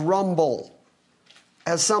grumble,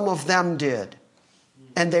 as some of them did,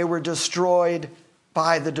 and they were destroyed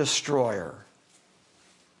by the destroyer.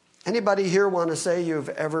 Anybody here want to say you've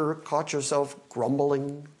ever caught yourself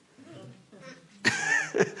grumbling?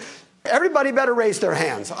 Everybody better raise their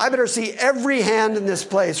hands. I better see every hand in this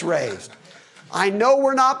place raised. I know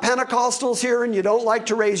we're not Pentecostals here and you don't like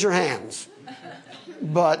to raise your hands.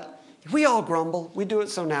 But we all grumble. We do it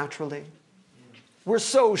so naturally. We're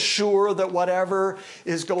so sure that whatever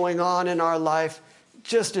is going on in our life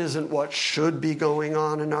just isn't what should be going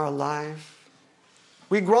on in our life.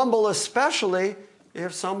 We grumble especially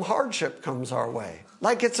if some hardship comes our way.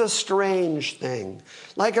 Like it's a strange thing.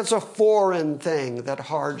 Like it's a foreign thing that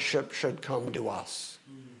hardship should come to us.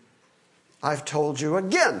 I've told you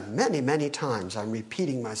again many, many times. I'm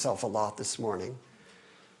repeating myself a lot this morning.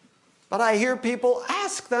 But I hear people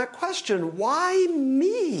ask that question, why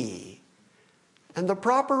me? And the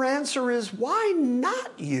proper answer is, why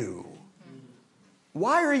not you?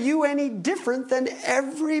 Why are you any different than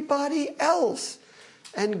everybody else?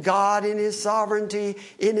 And God, in his sovereignty,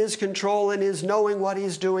 in his control, in his knowing what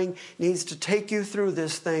he's doing, needs to take you through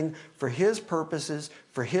this thing for his purposes,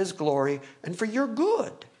 for his glory, and for your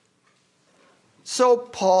good. So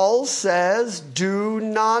Paul says, do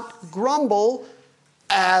not grumble,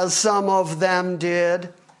 as some of them did,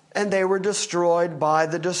 and they were destroyed by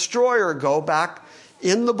the destroyer. Go back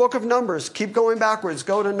in the book of Numbers. Keep going backwards.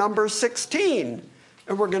 Go to Numbers 16.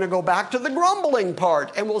 And we're going to go back to the grumbling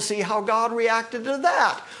part, and we'll see how God reacted to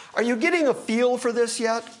that. Are you getting a feel for this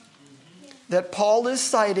yet? That Paul is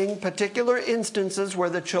citing particular instances where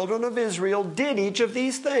the children of Israel did each of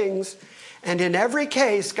these things, and in every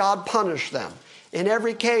case, God punished them. In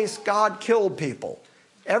every case, God killed people.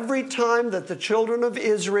 Every time that the children of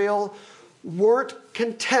Israel weren't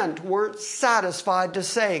content, weren't satisfied to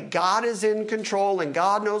say God is in control and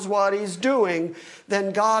God knows what he's doing,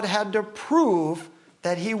 then God had to prove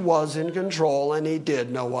that he was in control and he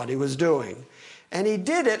did know what he was doing. And he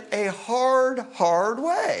did it a hard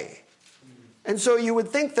way. And so you would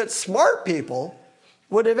think that smart people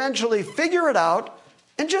would eventually figure it out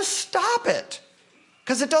and just stop it.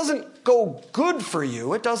 Because it doesn't go good for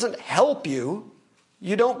you. It doesn't help you.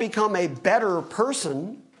 You don't become a better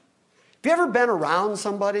person. Have you ever been around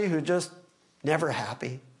somebody who just never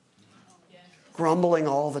happy? Grumbling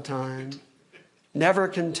all the time. Never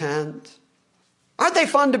content. Aren't they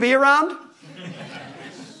fun to be around?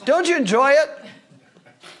 Don't you enjoy it?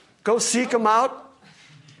 Go seek them out.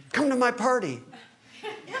 Come to my party.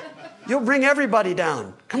 You'll bring everybody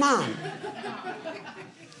down. Come on.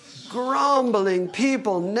 Grumbling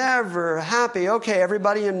people, never happy. Okay,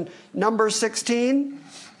 everybody in Numbers 16.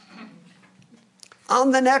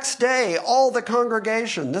 On the next day, all the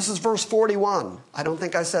congregation. This is verse 41. I don't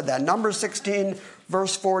think I said that. Numbers 16,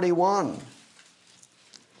 verse 41.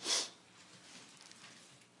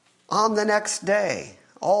 On the next day,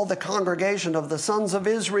 all the congregation of the sons of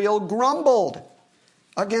Israel grumbled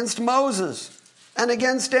against Moses and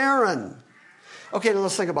against Aaron. Okay, now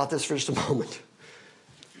let's think about this for just a moment.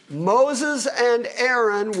 Moses and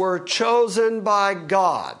Aaron were chosen by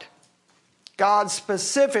God. God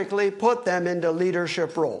specifically put them into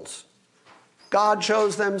leadership roles. God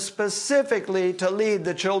chose them specifically to lead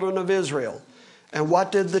the children of Israel. And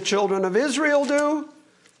what did the children of Israel do?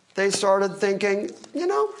 They started thinking,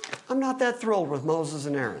 I'm not that thrilled with Moses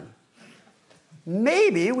and Aaron.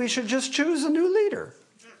 Maybe we should just choose a new leader.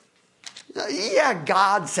 Yeah,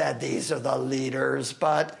 God said these are the leaders,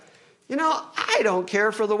 but, I don't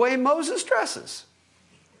care for the way Moses dresses.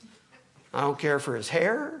 I don't care for his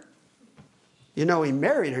hair. He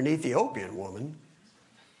married an Ethiopian woman.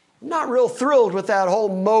 I'm not real thrilled with that whole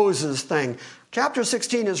Moses thing. Chapter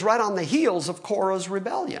 16 is right on the heels of Korah's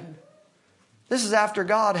rebellion. This is after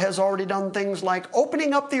God has already done things like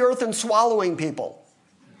opening up the earth and swallowing people.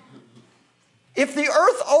 If the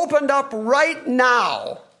earth opened up right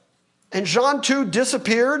now and Jean 2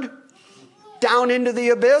 disappeared down into the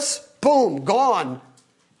abyss, boom, gone,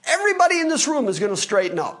 everybody in this room is going to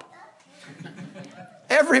straighten up.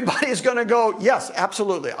 Everybody is going to go, yes,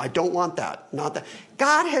 absolutely, I don't want that, not that.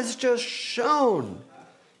 God has just shown,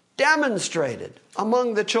 demonstrated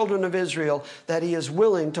among the children of Israel that he is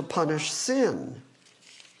willing to punish sin.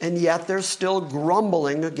 And yet they're still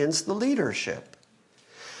grumbling against the leadership.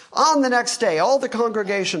 On the next day, all the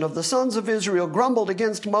congregation of the sons of Israel grumbled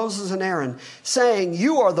against Moses and Aaron, saying,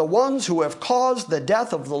 "You are the ones who have caused the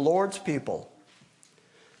death of the Lord's people."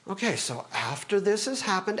 Okay, so after this has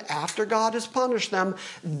happened, after God has punished them,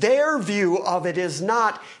 their view of it is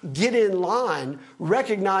not get in line,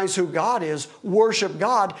 recognize who God is, worship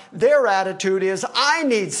God. Their attitude is, I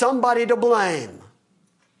need somebody to blame.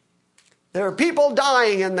 There are people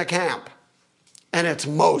dying in the camp, and it's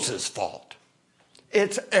Moses' fault.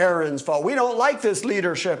 It's Aaron's fault. We don't like this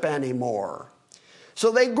leadership anymore. So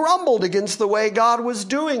they grumbled against the way God was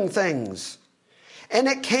doing things. And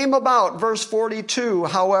it came about, verse 42,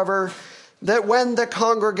 however, that when the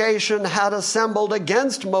congregation had assembled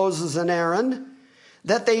against Moses and Aaron,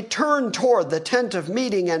 that they turned toward the tent of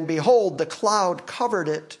meeting, and behold, the cloud covered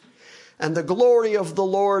it, and the glory of the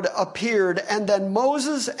Lord appeared. And then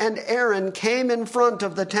Moses and Aaron came in front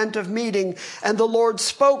of the tent of meeting, and the Lord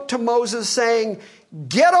spoke to Moses, saying,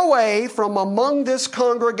 "Get away from among this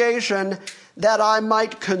congregation, that I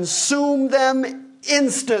might consume them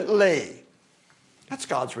instantly." That's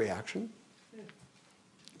God's reaction.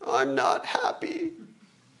 I'm not happy.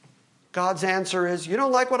 God's answer is, you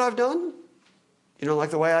don't like what I've done? You don't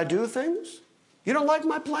like the way I do things? You don't like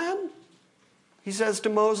my plan? He says to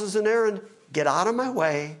Moses and Aaron, get out of my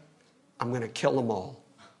way. I'm going to kill them all.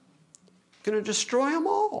 I'm going to destroy them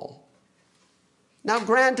all. Now,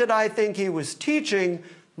 granted, I think he was teaching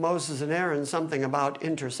Moses and Aaron something about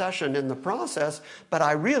intercession in the process, but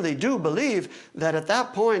I really do believe that at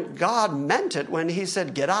that point God meant it when he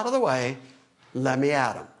said, get out of the way, let me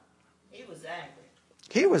at him. He was angry.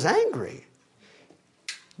 He was angry.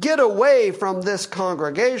 Get away from this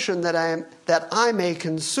congregation that I may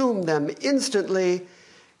consume them instantly.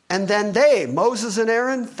 And then they, Moses and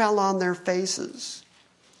Aaron, fell on their faces.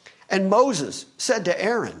 And Moses said to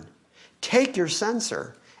Aaron, take your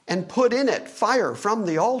censer and put in it fire from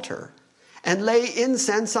the altar, and lay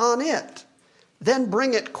incense on it. Then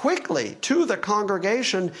bring it quickly to the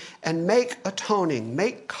congregation, and make atoning,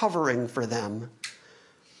 make covering for them.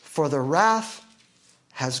 For the wrath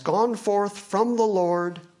has gone forth from the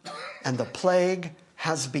Lord, and the plague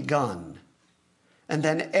has begun. And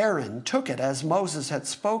then Aaron took it as Moses had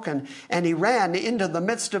spoken, and he ran into the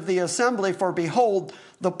midst of the assembly, for behold,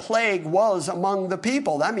 the plague was among the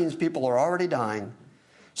people. That means people are already dying.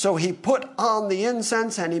 So he put on the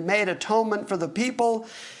incense, and he made atonement for the people.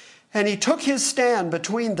 And he took his stand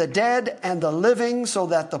between the dead and the living, so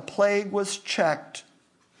that the plague was checked.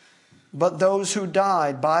 But those who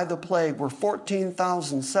died by the plague were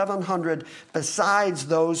 14,700, besides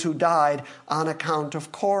those who died on account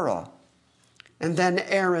of Korah. And then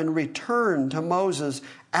Aaron returned to Moses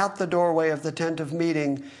at the doorway of the tent of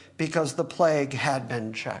meeting, because the plague had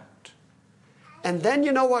been checked. And then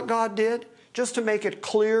you know what God did? Just to make it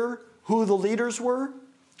clear who the leaders were.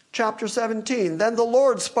 Chapter 17, then the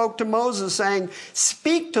Lord spoke to Moses, saying,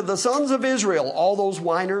 speak to the sons of Israel, all those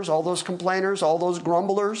whiners, all those complainers, all those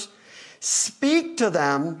grumblers. Speak to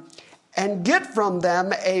them and get from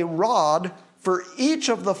them a rod for each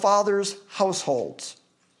of the fathers' households.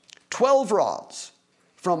 12 rods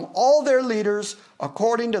from all their leaders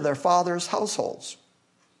according to their fathers' households.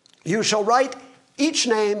 You shall write each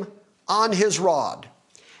name on his rod,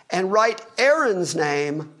 and write Aaron's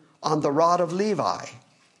name on the rod of Levi.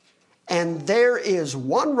 And there is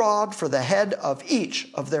one rod for the head of each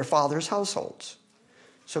of their fathers' households.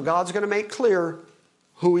 So God's going to make clear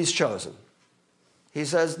who he's chosen. He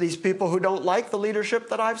says, these people who don't like the leadership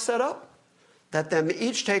that I've set up, let them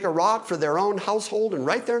each take a rod for their own household and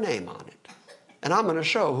write their name on it. And I'm going to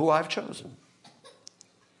show who I've chosen.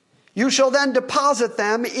 You shall then deposit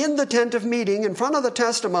them in the tent of meeting in front of the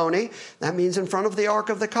testimony, that means in front of the ark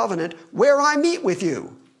of the covenant, where I meet with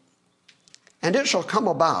you. And it shall come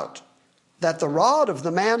about that the rod of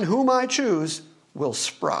the man whom I choose will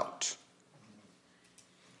sprout.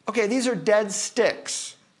 Okay, these are dead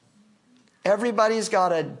sticks. Everybody's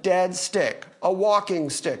got a dead stick, a walking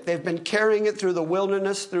stick. They've been carrying it through the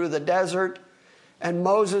wilderness, through the desert. And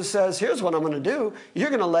Moses says, here's what I'm going to do. You're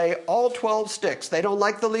going to lay all 12 sticks. They don't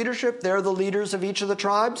like the leadership. They're the leaders of each of the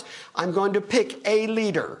tribes. I'm going to pick a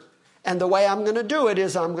leader. And the way I'm going to do it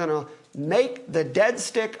is I'm going to make the dead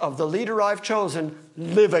stick of the leader I've chosen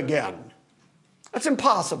live again. That's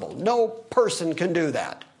impossible. No person can do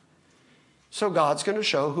that. So God's going to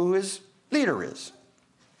show who his leader is.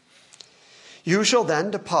 You shall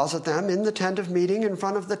then deposit them in the tent of meeting in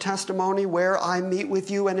front of the testimony where I meet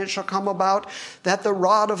with you, and it shall come about that the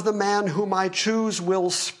rod of the man whom I choose will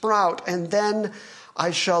sprout, and then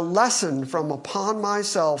I shall lessen from upon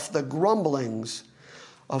myself the grumblings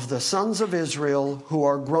of the sons of Israel who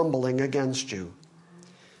are grumbling against you.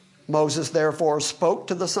 Moses therefore spoke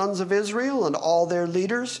to the sons of Israel, and all their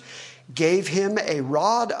leaders gave him a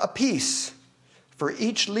rod apiece, for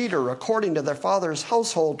each leader according to their father's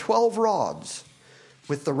household 12 rods,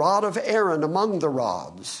 with the rod of Aaron among the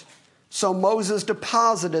rods. So Moses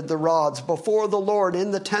deposited the rods before the Lord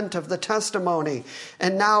in the tent of the testimony.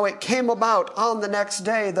 And now it came about on the next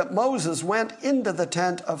day that Moses went into the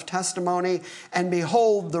tent of testimony, and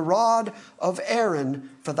behold, the rod of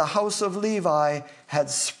Aaron for the house of Levi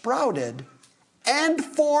had sprouted and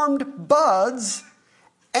formed buds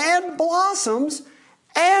and blossoms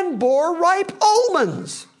and bore ripe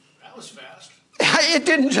almonds. That was fast. It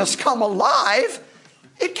didn't just come alive.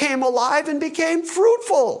 It came alive and became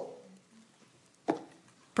fruitful.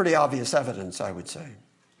 Pretty obvious evidence, I would say.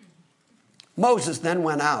 Moses then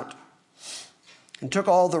went out and took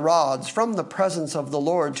all the rods from the presence of the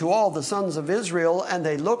Lord to all the sons of Israel, and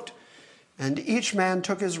they looked, and each man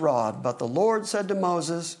took his rod. But the Lord said to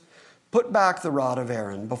Moses, put back the rod of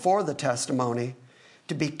Aaron before the testimony,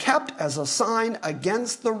 to be kept as a sign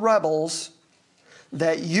against the rebels,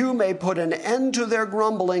 that you may put an end to their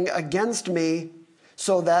grumbling against me,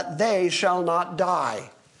 so that they shall not die.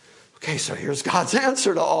 Okay, so here's God's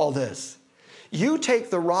answer to all this. You take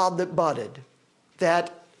the rod that budded,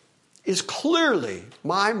 that is clearly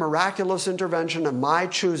my miraculous intervention and my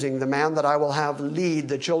choosing the man that I will have lead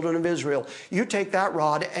the children of Israel. You take that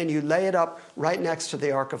rod and you lay it up right next to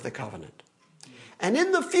the Ark of the Covenant. And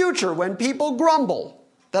in the future, when people grumble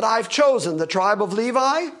that I've chosen the tribe of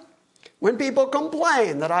Levi, when people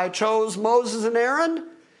complain that I chose Moses and Aaron,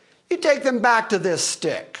 you take them back to this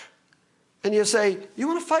stick. And you say, you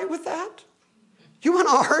want to fight with that? You want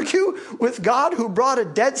to argue with God who brought a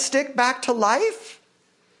dead stick back to life?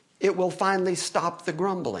 It will finally stop the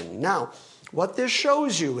grumbling. Now, what this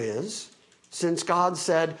shows you is, since God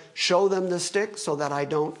said, show them the stick so that I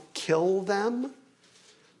don't kill them,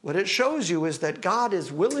 what it shows you is that God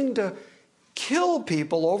is willing to kill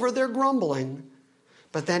people over their grumbling,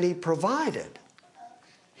 but then he provided.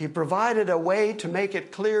 He provided a way to make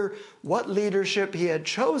it clear what leadership he had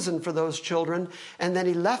chosen for those children, and then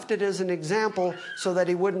he left it as an example so that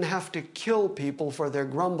he wouldn't have to kill people for their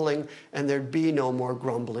grumbling, and there'd be no more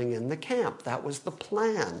grumbling in the camp. That was the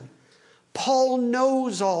plan. Paul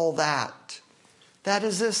knows all that. That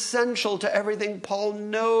is essential to everything Paul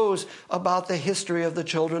knows about the history of the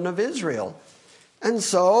children of Israel. And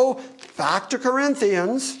so, back to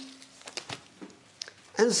Corinthians.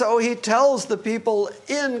 And so he tells the people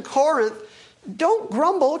in Corinth, don't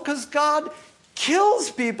grumble, because God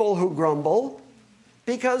kills people who grumble,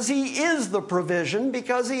 because he is the provision,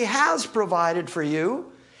 because he has provided for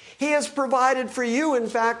you. He has provided for you, in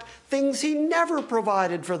fact, things he never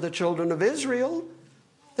provided for the children of Israel.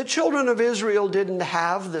 The children of Israel didn't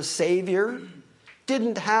have the Savior,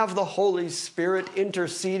 didn't have the Holy Spirit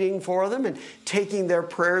interceding for them and taking their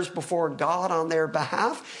prayers before God on their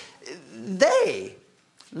behalf. They,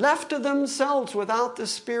 left to themselves without the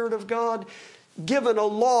Spirit of God, given a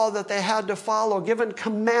law that they had to follow, given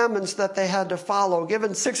commandments that they had to follow,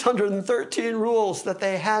 given 613 rules that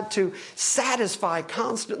they had to satisfy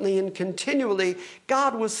constantly and continually,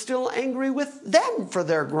 God was still angry with them for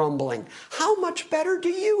their grumbling. How much better do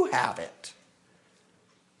you have it?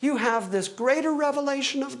 You have this greater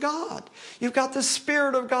revelation of God. You've got the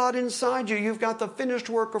Spirit of God inside you. You've got the finished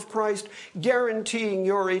work of Christ guaranteeing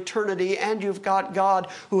your eternity. And you've got God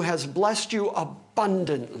who has blessed you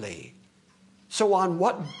abundantly. So on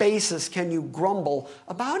what basis can you grumble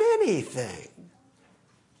about anything?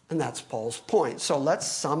 And that's Paul's point. So let's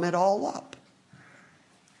sum it all up.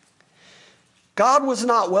 God was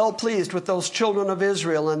not well pleased with those children of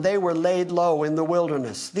Israel, and they were laid low in the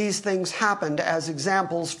wilderness. These things happened as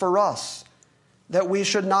examples for us, that we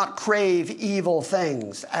should not crave evil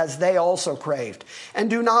things, as they also craved. And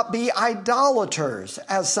do not be idolaters,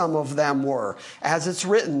 as some of them were. As it's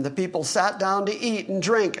written, the people sat down to eat and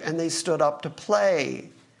drink, and they stood up to play.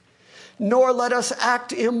 Nor let us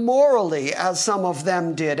act immorally, as some of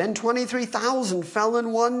them did, and 23,000 fell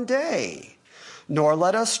in one day. Nor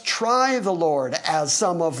let us try the Lord, as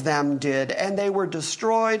some of them did, and they were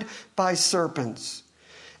destroyed by serpents.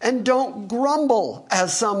 And don't grumble,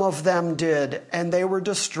 as some of them did, and they were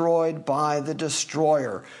destroyed by the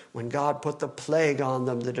destroyer. When God put the plague on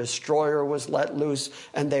them, the destroyer was let loose,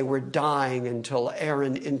 and they were dying until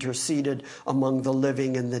Aaron interceded among the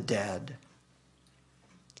living and the dead.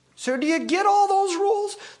 So do you get all those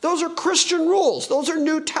rules? Those are Christian rules. Those are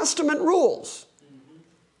New Testament rules.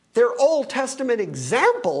 They're Old Testament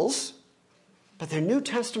examples, but they're New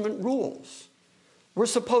Testament rules. We're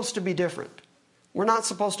supposed to be different. We're not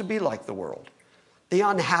supposed to be like the world. The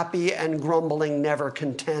unhappy and grumbling, never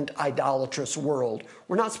content, idolatrous world.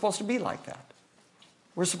 We're not supposed to be like that.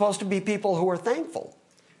 We're supposed to be people who are thankful,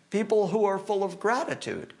 people who are full of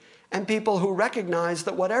gratitude, and people who recognize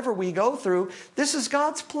that whatever we go through, this is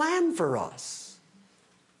God's plan for us.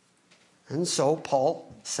 And so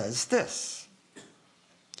Paul says this.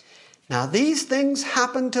 Now these things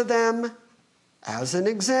happened to them as an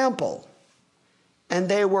example, and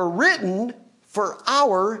they were written for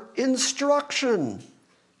our instruction,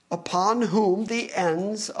 upon whom the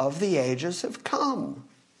ends of the ages have come.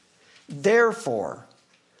 Therefore,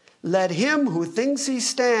 let him who thinks he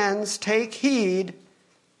stands take heed,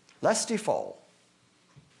 lest he fall.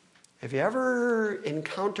 Have you ever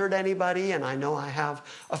encountered anybody, and I know I have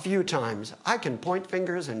a few times, I can point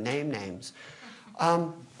fingers and name names.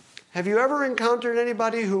 Have you ever encountered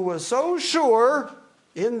anybody who was so sure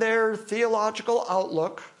in their theological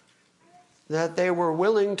outlook that they were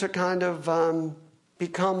willing to kind of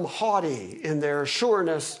become haughty in their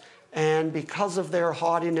sureness, and because of their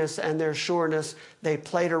haughtiness and their sureness, they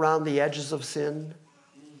played around the edges of sin?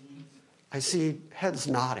 I see heads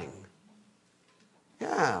nodding.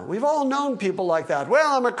 Yeah, we've all known people like that.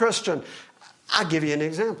 Well, I'm a Christian. I'll give you an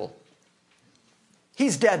example.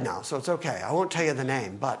 He's dead now, so it's okay. I won't tell you the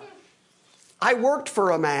name, but I worked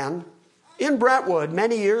for a man in Brentwood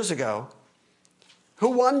many years ago who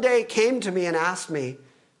one day came to me and asked me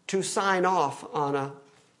to sign off on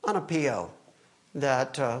a PO,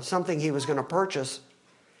 that something he was going to purchase.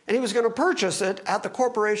 And he was going to purchase it at the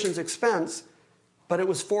corporation's expense, but it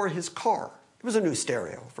was for his car. It was a new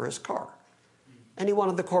stereo for his car. And he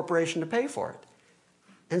wanted the corporation to pay for it.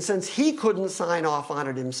 And since he couldn't sign off on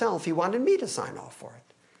it himself, he wanted me to sign off for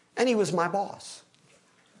it. And he was my boss.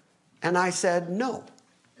 And I said, no.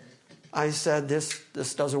 I said, this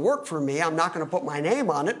doesn't work for me. I'm not going to put my name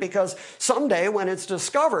on it, because someday when it's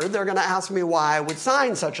discovered, they're going to ask me why I would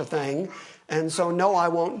sign such a thing. And so, no, I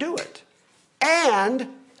won't do it. And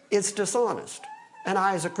it's dishonest. And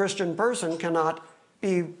I, as a Christian person, cannot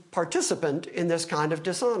be participant in this kind of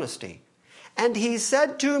dishonesty. And he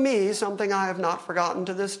said to me something I have not forgotten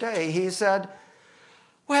to this day. He said,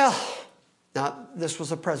 well, now this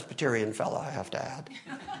was a Presbyterian fellow, I have to add.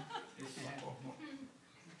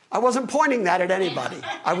 I wasn't pointing that at anybody.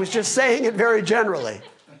 I was just saying it very generally.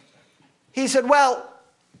 He said, well,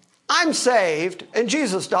 I'm saved and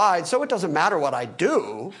Jesus died, so it doesn't matter what I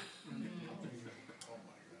do.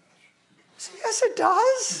 I said, yes, it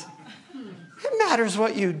does. It matters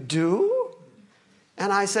what you do.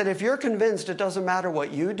 And I said, if you're convinced it doesn't matter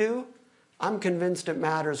what you do, I'm convinced it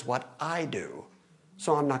matters what I do.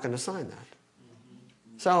 So I'm not going to sign that.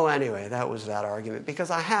 So anyway, that was that argument,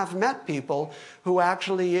 because I have met people who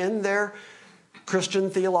actually in their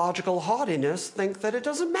Christian theological haughtiness think that it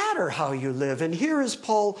doesn't matter how you live. And here is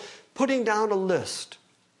Paul putting down a list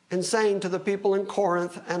and saying to the people in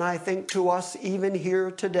Corinth, and I think to us even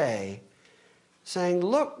here today, saying,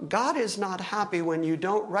 look, God is not happy when you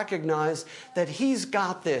don't recognize that he's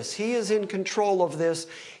got this. He is in control of this.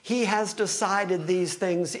 He has decided these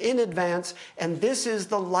things in advance, and this is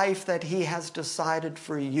the life that he has decided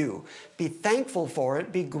for you. Be thankful for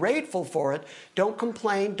it. Be grateful for it. Don't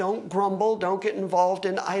complain. Don't grumble. Don't get involved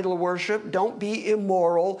in idol worship. Don't be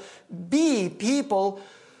immoral. Be people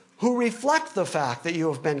who reflect the fact that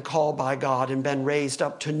you have been called by God and been raised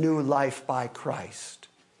up to new life by Christ.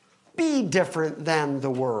 Be different than the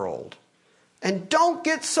world. And don't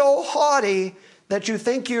get so haughty that you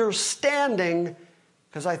think you're standing,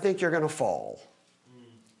 because I think you're going to fall.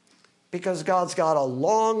 Because God's got a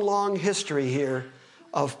long, long history here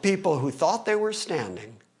of people who thought they were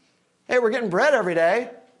standing. Hey, we're getting bread every day,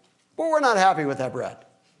 but we're not happy with that bread.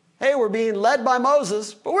 Hey, we're being led by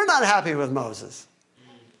Moses, but we're not happy with Moses.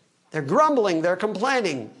 They're grumbling, they're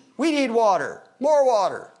complaining. We need water. More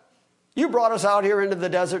water. You brought us out here into the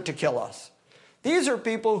desert to kill us. These are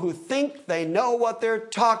people who think they know what they're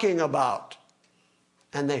talking about.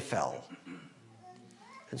 And they fell.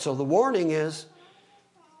 And so the warning is,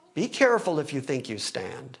 be careful if you think you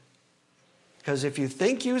stand. Because if you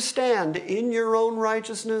think you stand in your own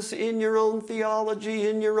righteousness, in your own theology,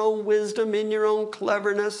 in your own wisdom, in your own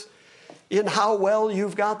cleverness, in how well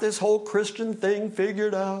you've got this whole Christian thing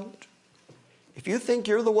figured out, if you think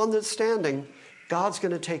you're the one that's standing, God's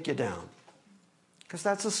going to take you down. Because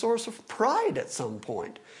that's a source of pride at some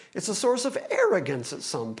point. It's a source of arrogance at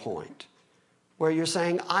some point, where you're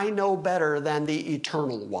saying, I know better than the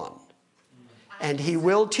eternal one. And he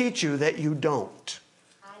will teach you that you don't.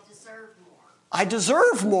 I deserve more. I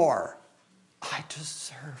deserve more. I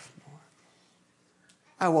deserve more.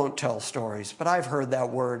 I won't tell stories, but I've heard that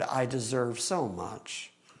word, I deserve, so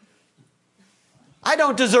much. I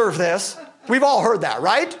don't deserve this. We've all heard that,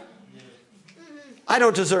 right? I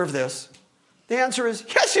don't deserve this. The answer is,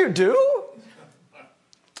 yes, you do.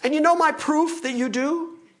 And you know my proof that you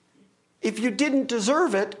do? If you didn't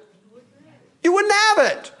deserve it, you wouldn't have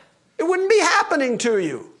it. It wouldn't be happening to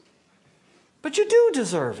you. But you do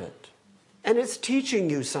deserve it. And it's teaching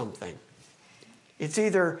you something. It's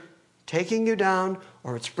either taking you down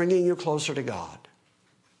or it's bringing you closer to God.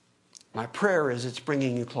 My prayer is it's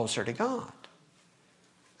bringing you closer to God.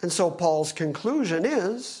 And so Paul's conclusion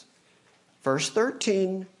is, verse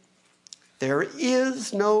 13, there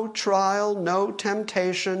is no trial, no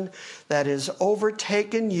temptation that is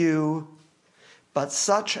overtaken you, but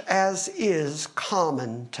such as is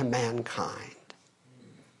common to mankind.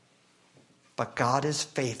 But God is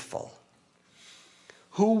faithful,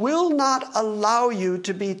 who will not allow you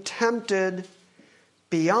to be tempted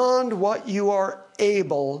beyond what you are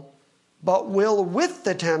able, but will, with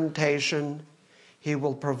the temptation, he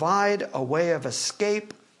will provide a way of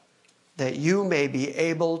escape that you may be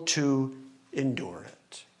able to endure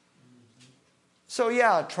it. So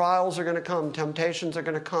yeah, trials are going to come, temptations are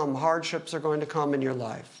going to come, hardships are going to come in your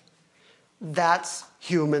life. That's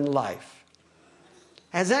human life.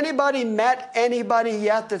 Has anybody met anybody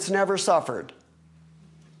yet that's never suffered?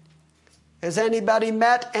 Has anybody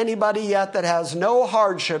met anybody yet that has no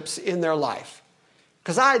hardships in their life?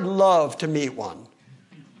 Because I'd love to meet one.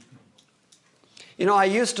 You know, I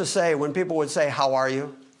used to say, when people would say, how are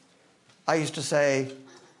you? I used to say,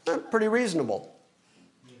 pretty reasonable.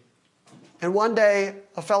 And one day,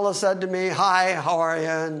 a fellow said to me, hi, how are you?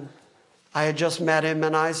 And I had just met him,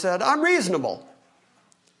 and I said, I'm reasonable.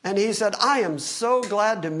 And he said, I am so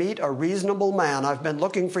glad to meet a reasonable man. I've been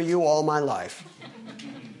looking for you all my life.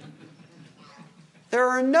 There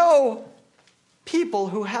are no people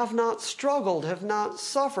who have not struggled, have not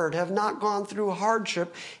suffered, have not gone through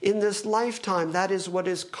hardship in this lifetime. That is what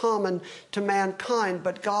is common to mankind.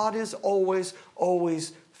 But God is always,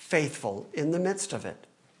 always faithful in the midst of it.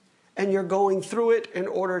 And you're going through it in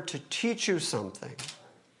order to teach you something,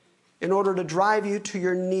 in order to drive you to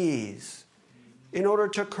your knees, in order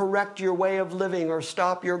to correct your way of living or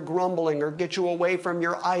stop your grumbling or get you away from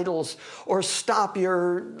your idols or stop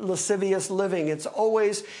your lascivious living. It's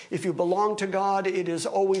always, if you belong to God, it is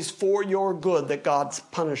always for your good that God's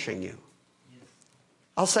punishing you.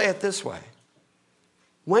 I'll say it this way.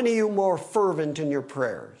 When are you more fervent in your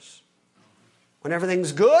prayers? When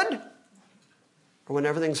everything's good or when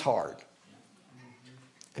everything's hard?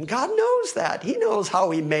 And God knows that. He knows how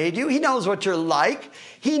he made you. He knows what you're like.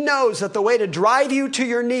 He knows that the way to drive you to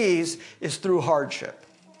your knees is through hardship.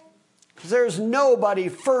 Because there's nobody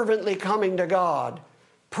fervently coming to God,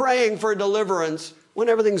 praying for deliverance when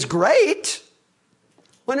everything's great.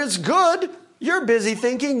 When it's good, you're busy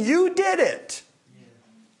thinking you did it.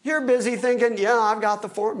 You're busy thinking, yeah, I've got the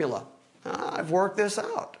formula. I've worked this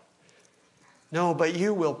out. No, but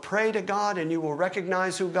you will pray to God and you will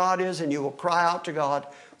recognize who God is and you will cry out to God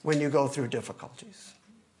when you go through difficulties.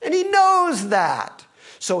 And he knows that.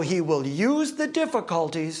 So he will use the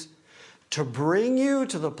difficulties to bring you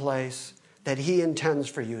to the place that he intends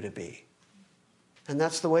for you to be. And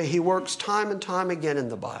that's the way he works time and time again in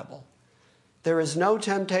the Bible. There is no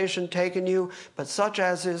temptation taken you, but such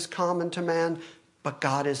as is common to man, but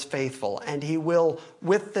God is faithful. And he will,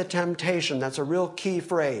 with the temptation, that's a real key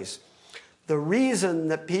phrase. The reason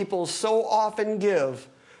that people so often give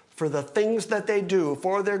for the things that they do,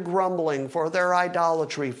 for their grumbling, for their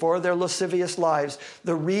idolatry, for their lascivious lives,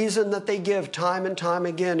 the reason that they give time and time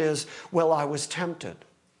again is, well, I was tempted.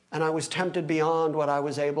 And I was tempted beyond what I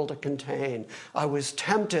was able to contain. I was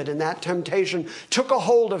tempted, and that temptation took a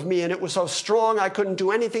hold of me, and it was so strong I couldn't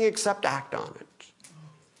do anything except act on it.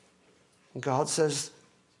 And God says,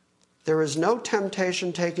 there is no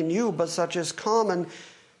temptation taken you, but such as common.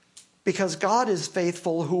 Because God is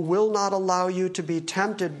faithful, who will not allow you to be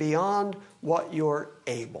tempted beyond what you're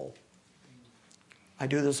able. I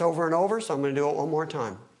do this over and over, so I'm going to do it one more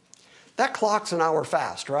time. That clock's an hour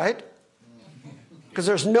fast, right? Because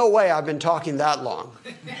there's no way I've been talking that long.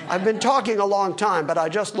 I've been talking a long time, but I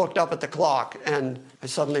just looked up at the clock and I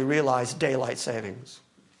suddenly realized daylight savings.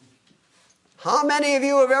 How many of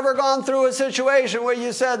you have ever gone through a situation where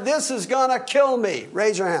you said, this is going to kill me?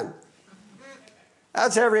 Raise your hand.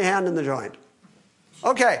 That's every hand in the joint.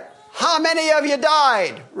 Okay. How many of you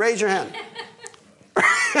died? Raise your hand.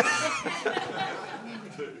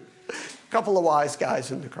 Couple of wise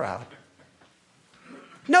guys in the crowd.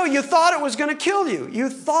 No, you thought it was going to kill you. You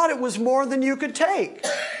thought it was more than you could take.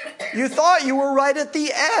 You thought you were right at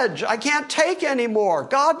the edge. I can't take anymore.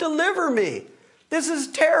 God, deliver me. This is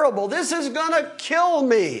terrible. This is going to kill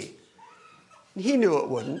me. He knew it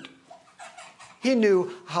wouldn't. He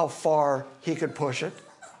knew how far he could push it.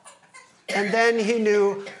 And then he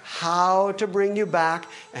knew how to bring you back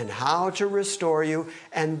and how to restore you.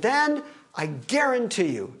 And then I guarantee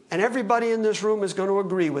you, and everybody in this room is going to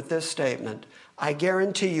agree with this statement, I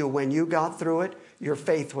guarantee you when you got through it, your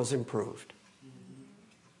faith was improved.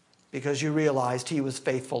 Because you realized he was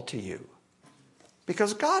faithful to you.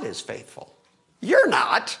 Because God is faithful. You're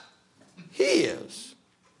not. He is.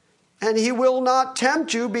 And he will not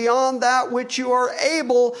tempt you beyond that which you are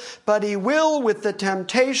able, but he will, with the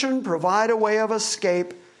temptation, provide a way of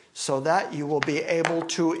escape so that you will be able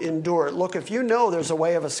to endure it. Look, if you know there's a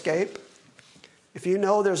way of escape, if you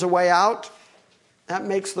know there's a way out, that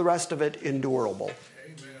makes the rest of it endurable.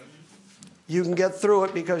 Amen. You can get through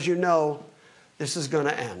it because you know this is going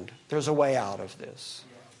to end. There's a way out of this.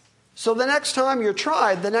 So the next time you're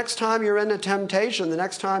tried, the next time you're in a temptation, the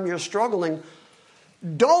next time you're struggling,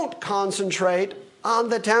 don't concentrate on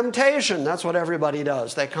the temptation. That's what everybody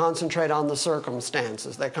does. They concentrate on the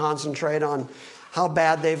circumstances. They concentrate on how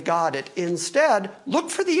bad they've got it. Instead, look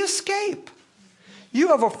for the escape. You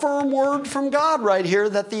have a firm word from God right here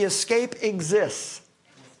that the escape exists.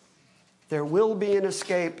 There will be an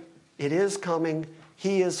escape. It is coming.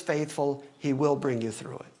 He is faithful. He will bring you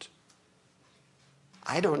through it.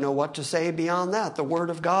 I don't know what to say beyond that. The Word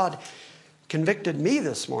of God convicted me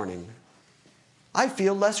this morning. I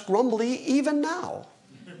feel less grumbly even now.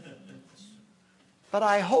 But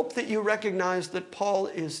I hope that you recognize that Paul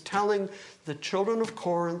is telling the children of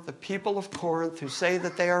Corinth, the people of Corinth who say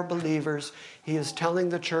that they are believers, he is telling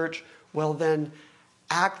the church, well then,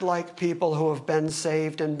 act like people who have been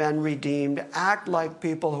saved and been redeemed. Act like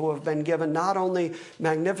people who have been given not only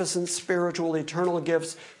magnificent spiritual eternal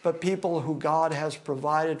gifts, but people who God has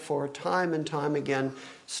provided for time and time again.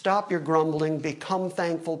 Stop your grumbling. Become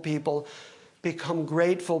thankful people. Become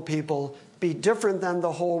grateful people. Be different than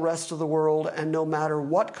the whole rest of the world. And no matter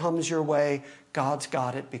what comes your way, God's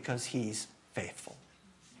got it because he's faithful.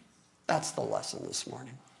 That's the lesson this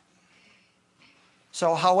morning.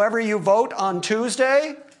 So however you vote on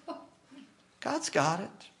Tuesday, God's got it.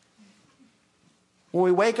 When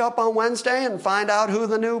we wake up on Wednesday and find out who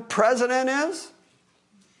the new president is,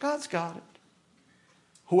 God's got it.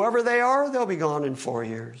 Whoever they are, they'll be gone in 4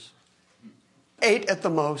 years. 8 at the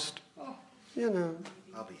most. You know.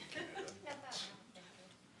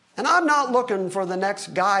 And I'm not looking for the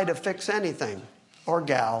next guy to fix anything, or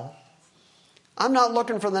gal. I'm not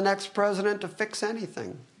looking for the next president to fix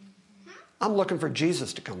anything. I'm looking for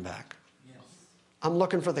Jesus to come back. I'm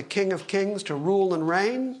looking for the King of Kings to rule and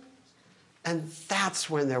reign. And that's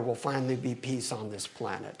when there will finally be peace on this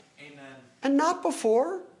planet. Amen. And not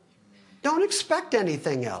before. Don't expect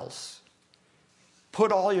anything else.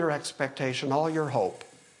 Put all your expectation, all your hope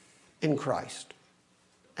in Christ.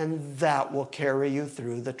 And that will carry you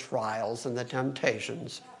through the trials and the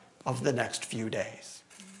temptations of the next few days.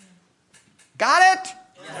 Got it?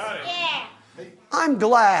 Got it. Yeah. I'm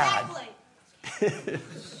glad. Exactly.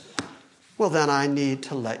 Well, then I need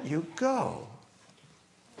to let you go.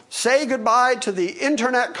 Say goodbye to the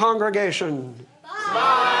internet congregation.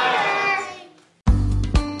 Bye.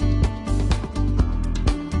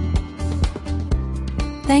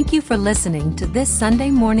 Thank you for listening to this Sunday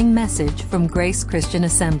morning message from Grace Christian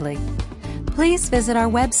Assembly. Please visit our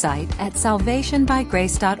website at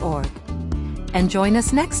salvationbygrace.org and join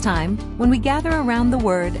us next time when we gather around the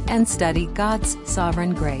Word and study God's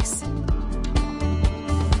sovereign grace.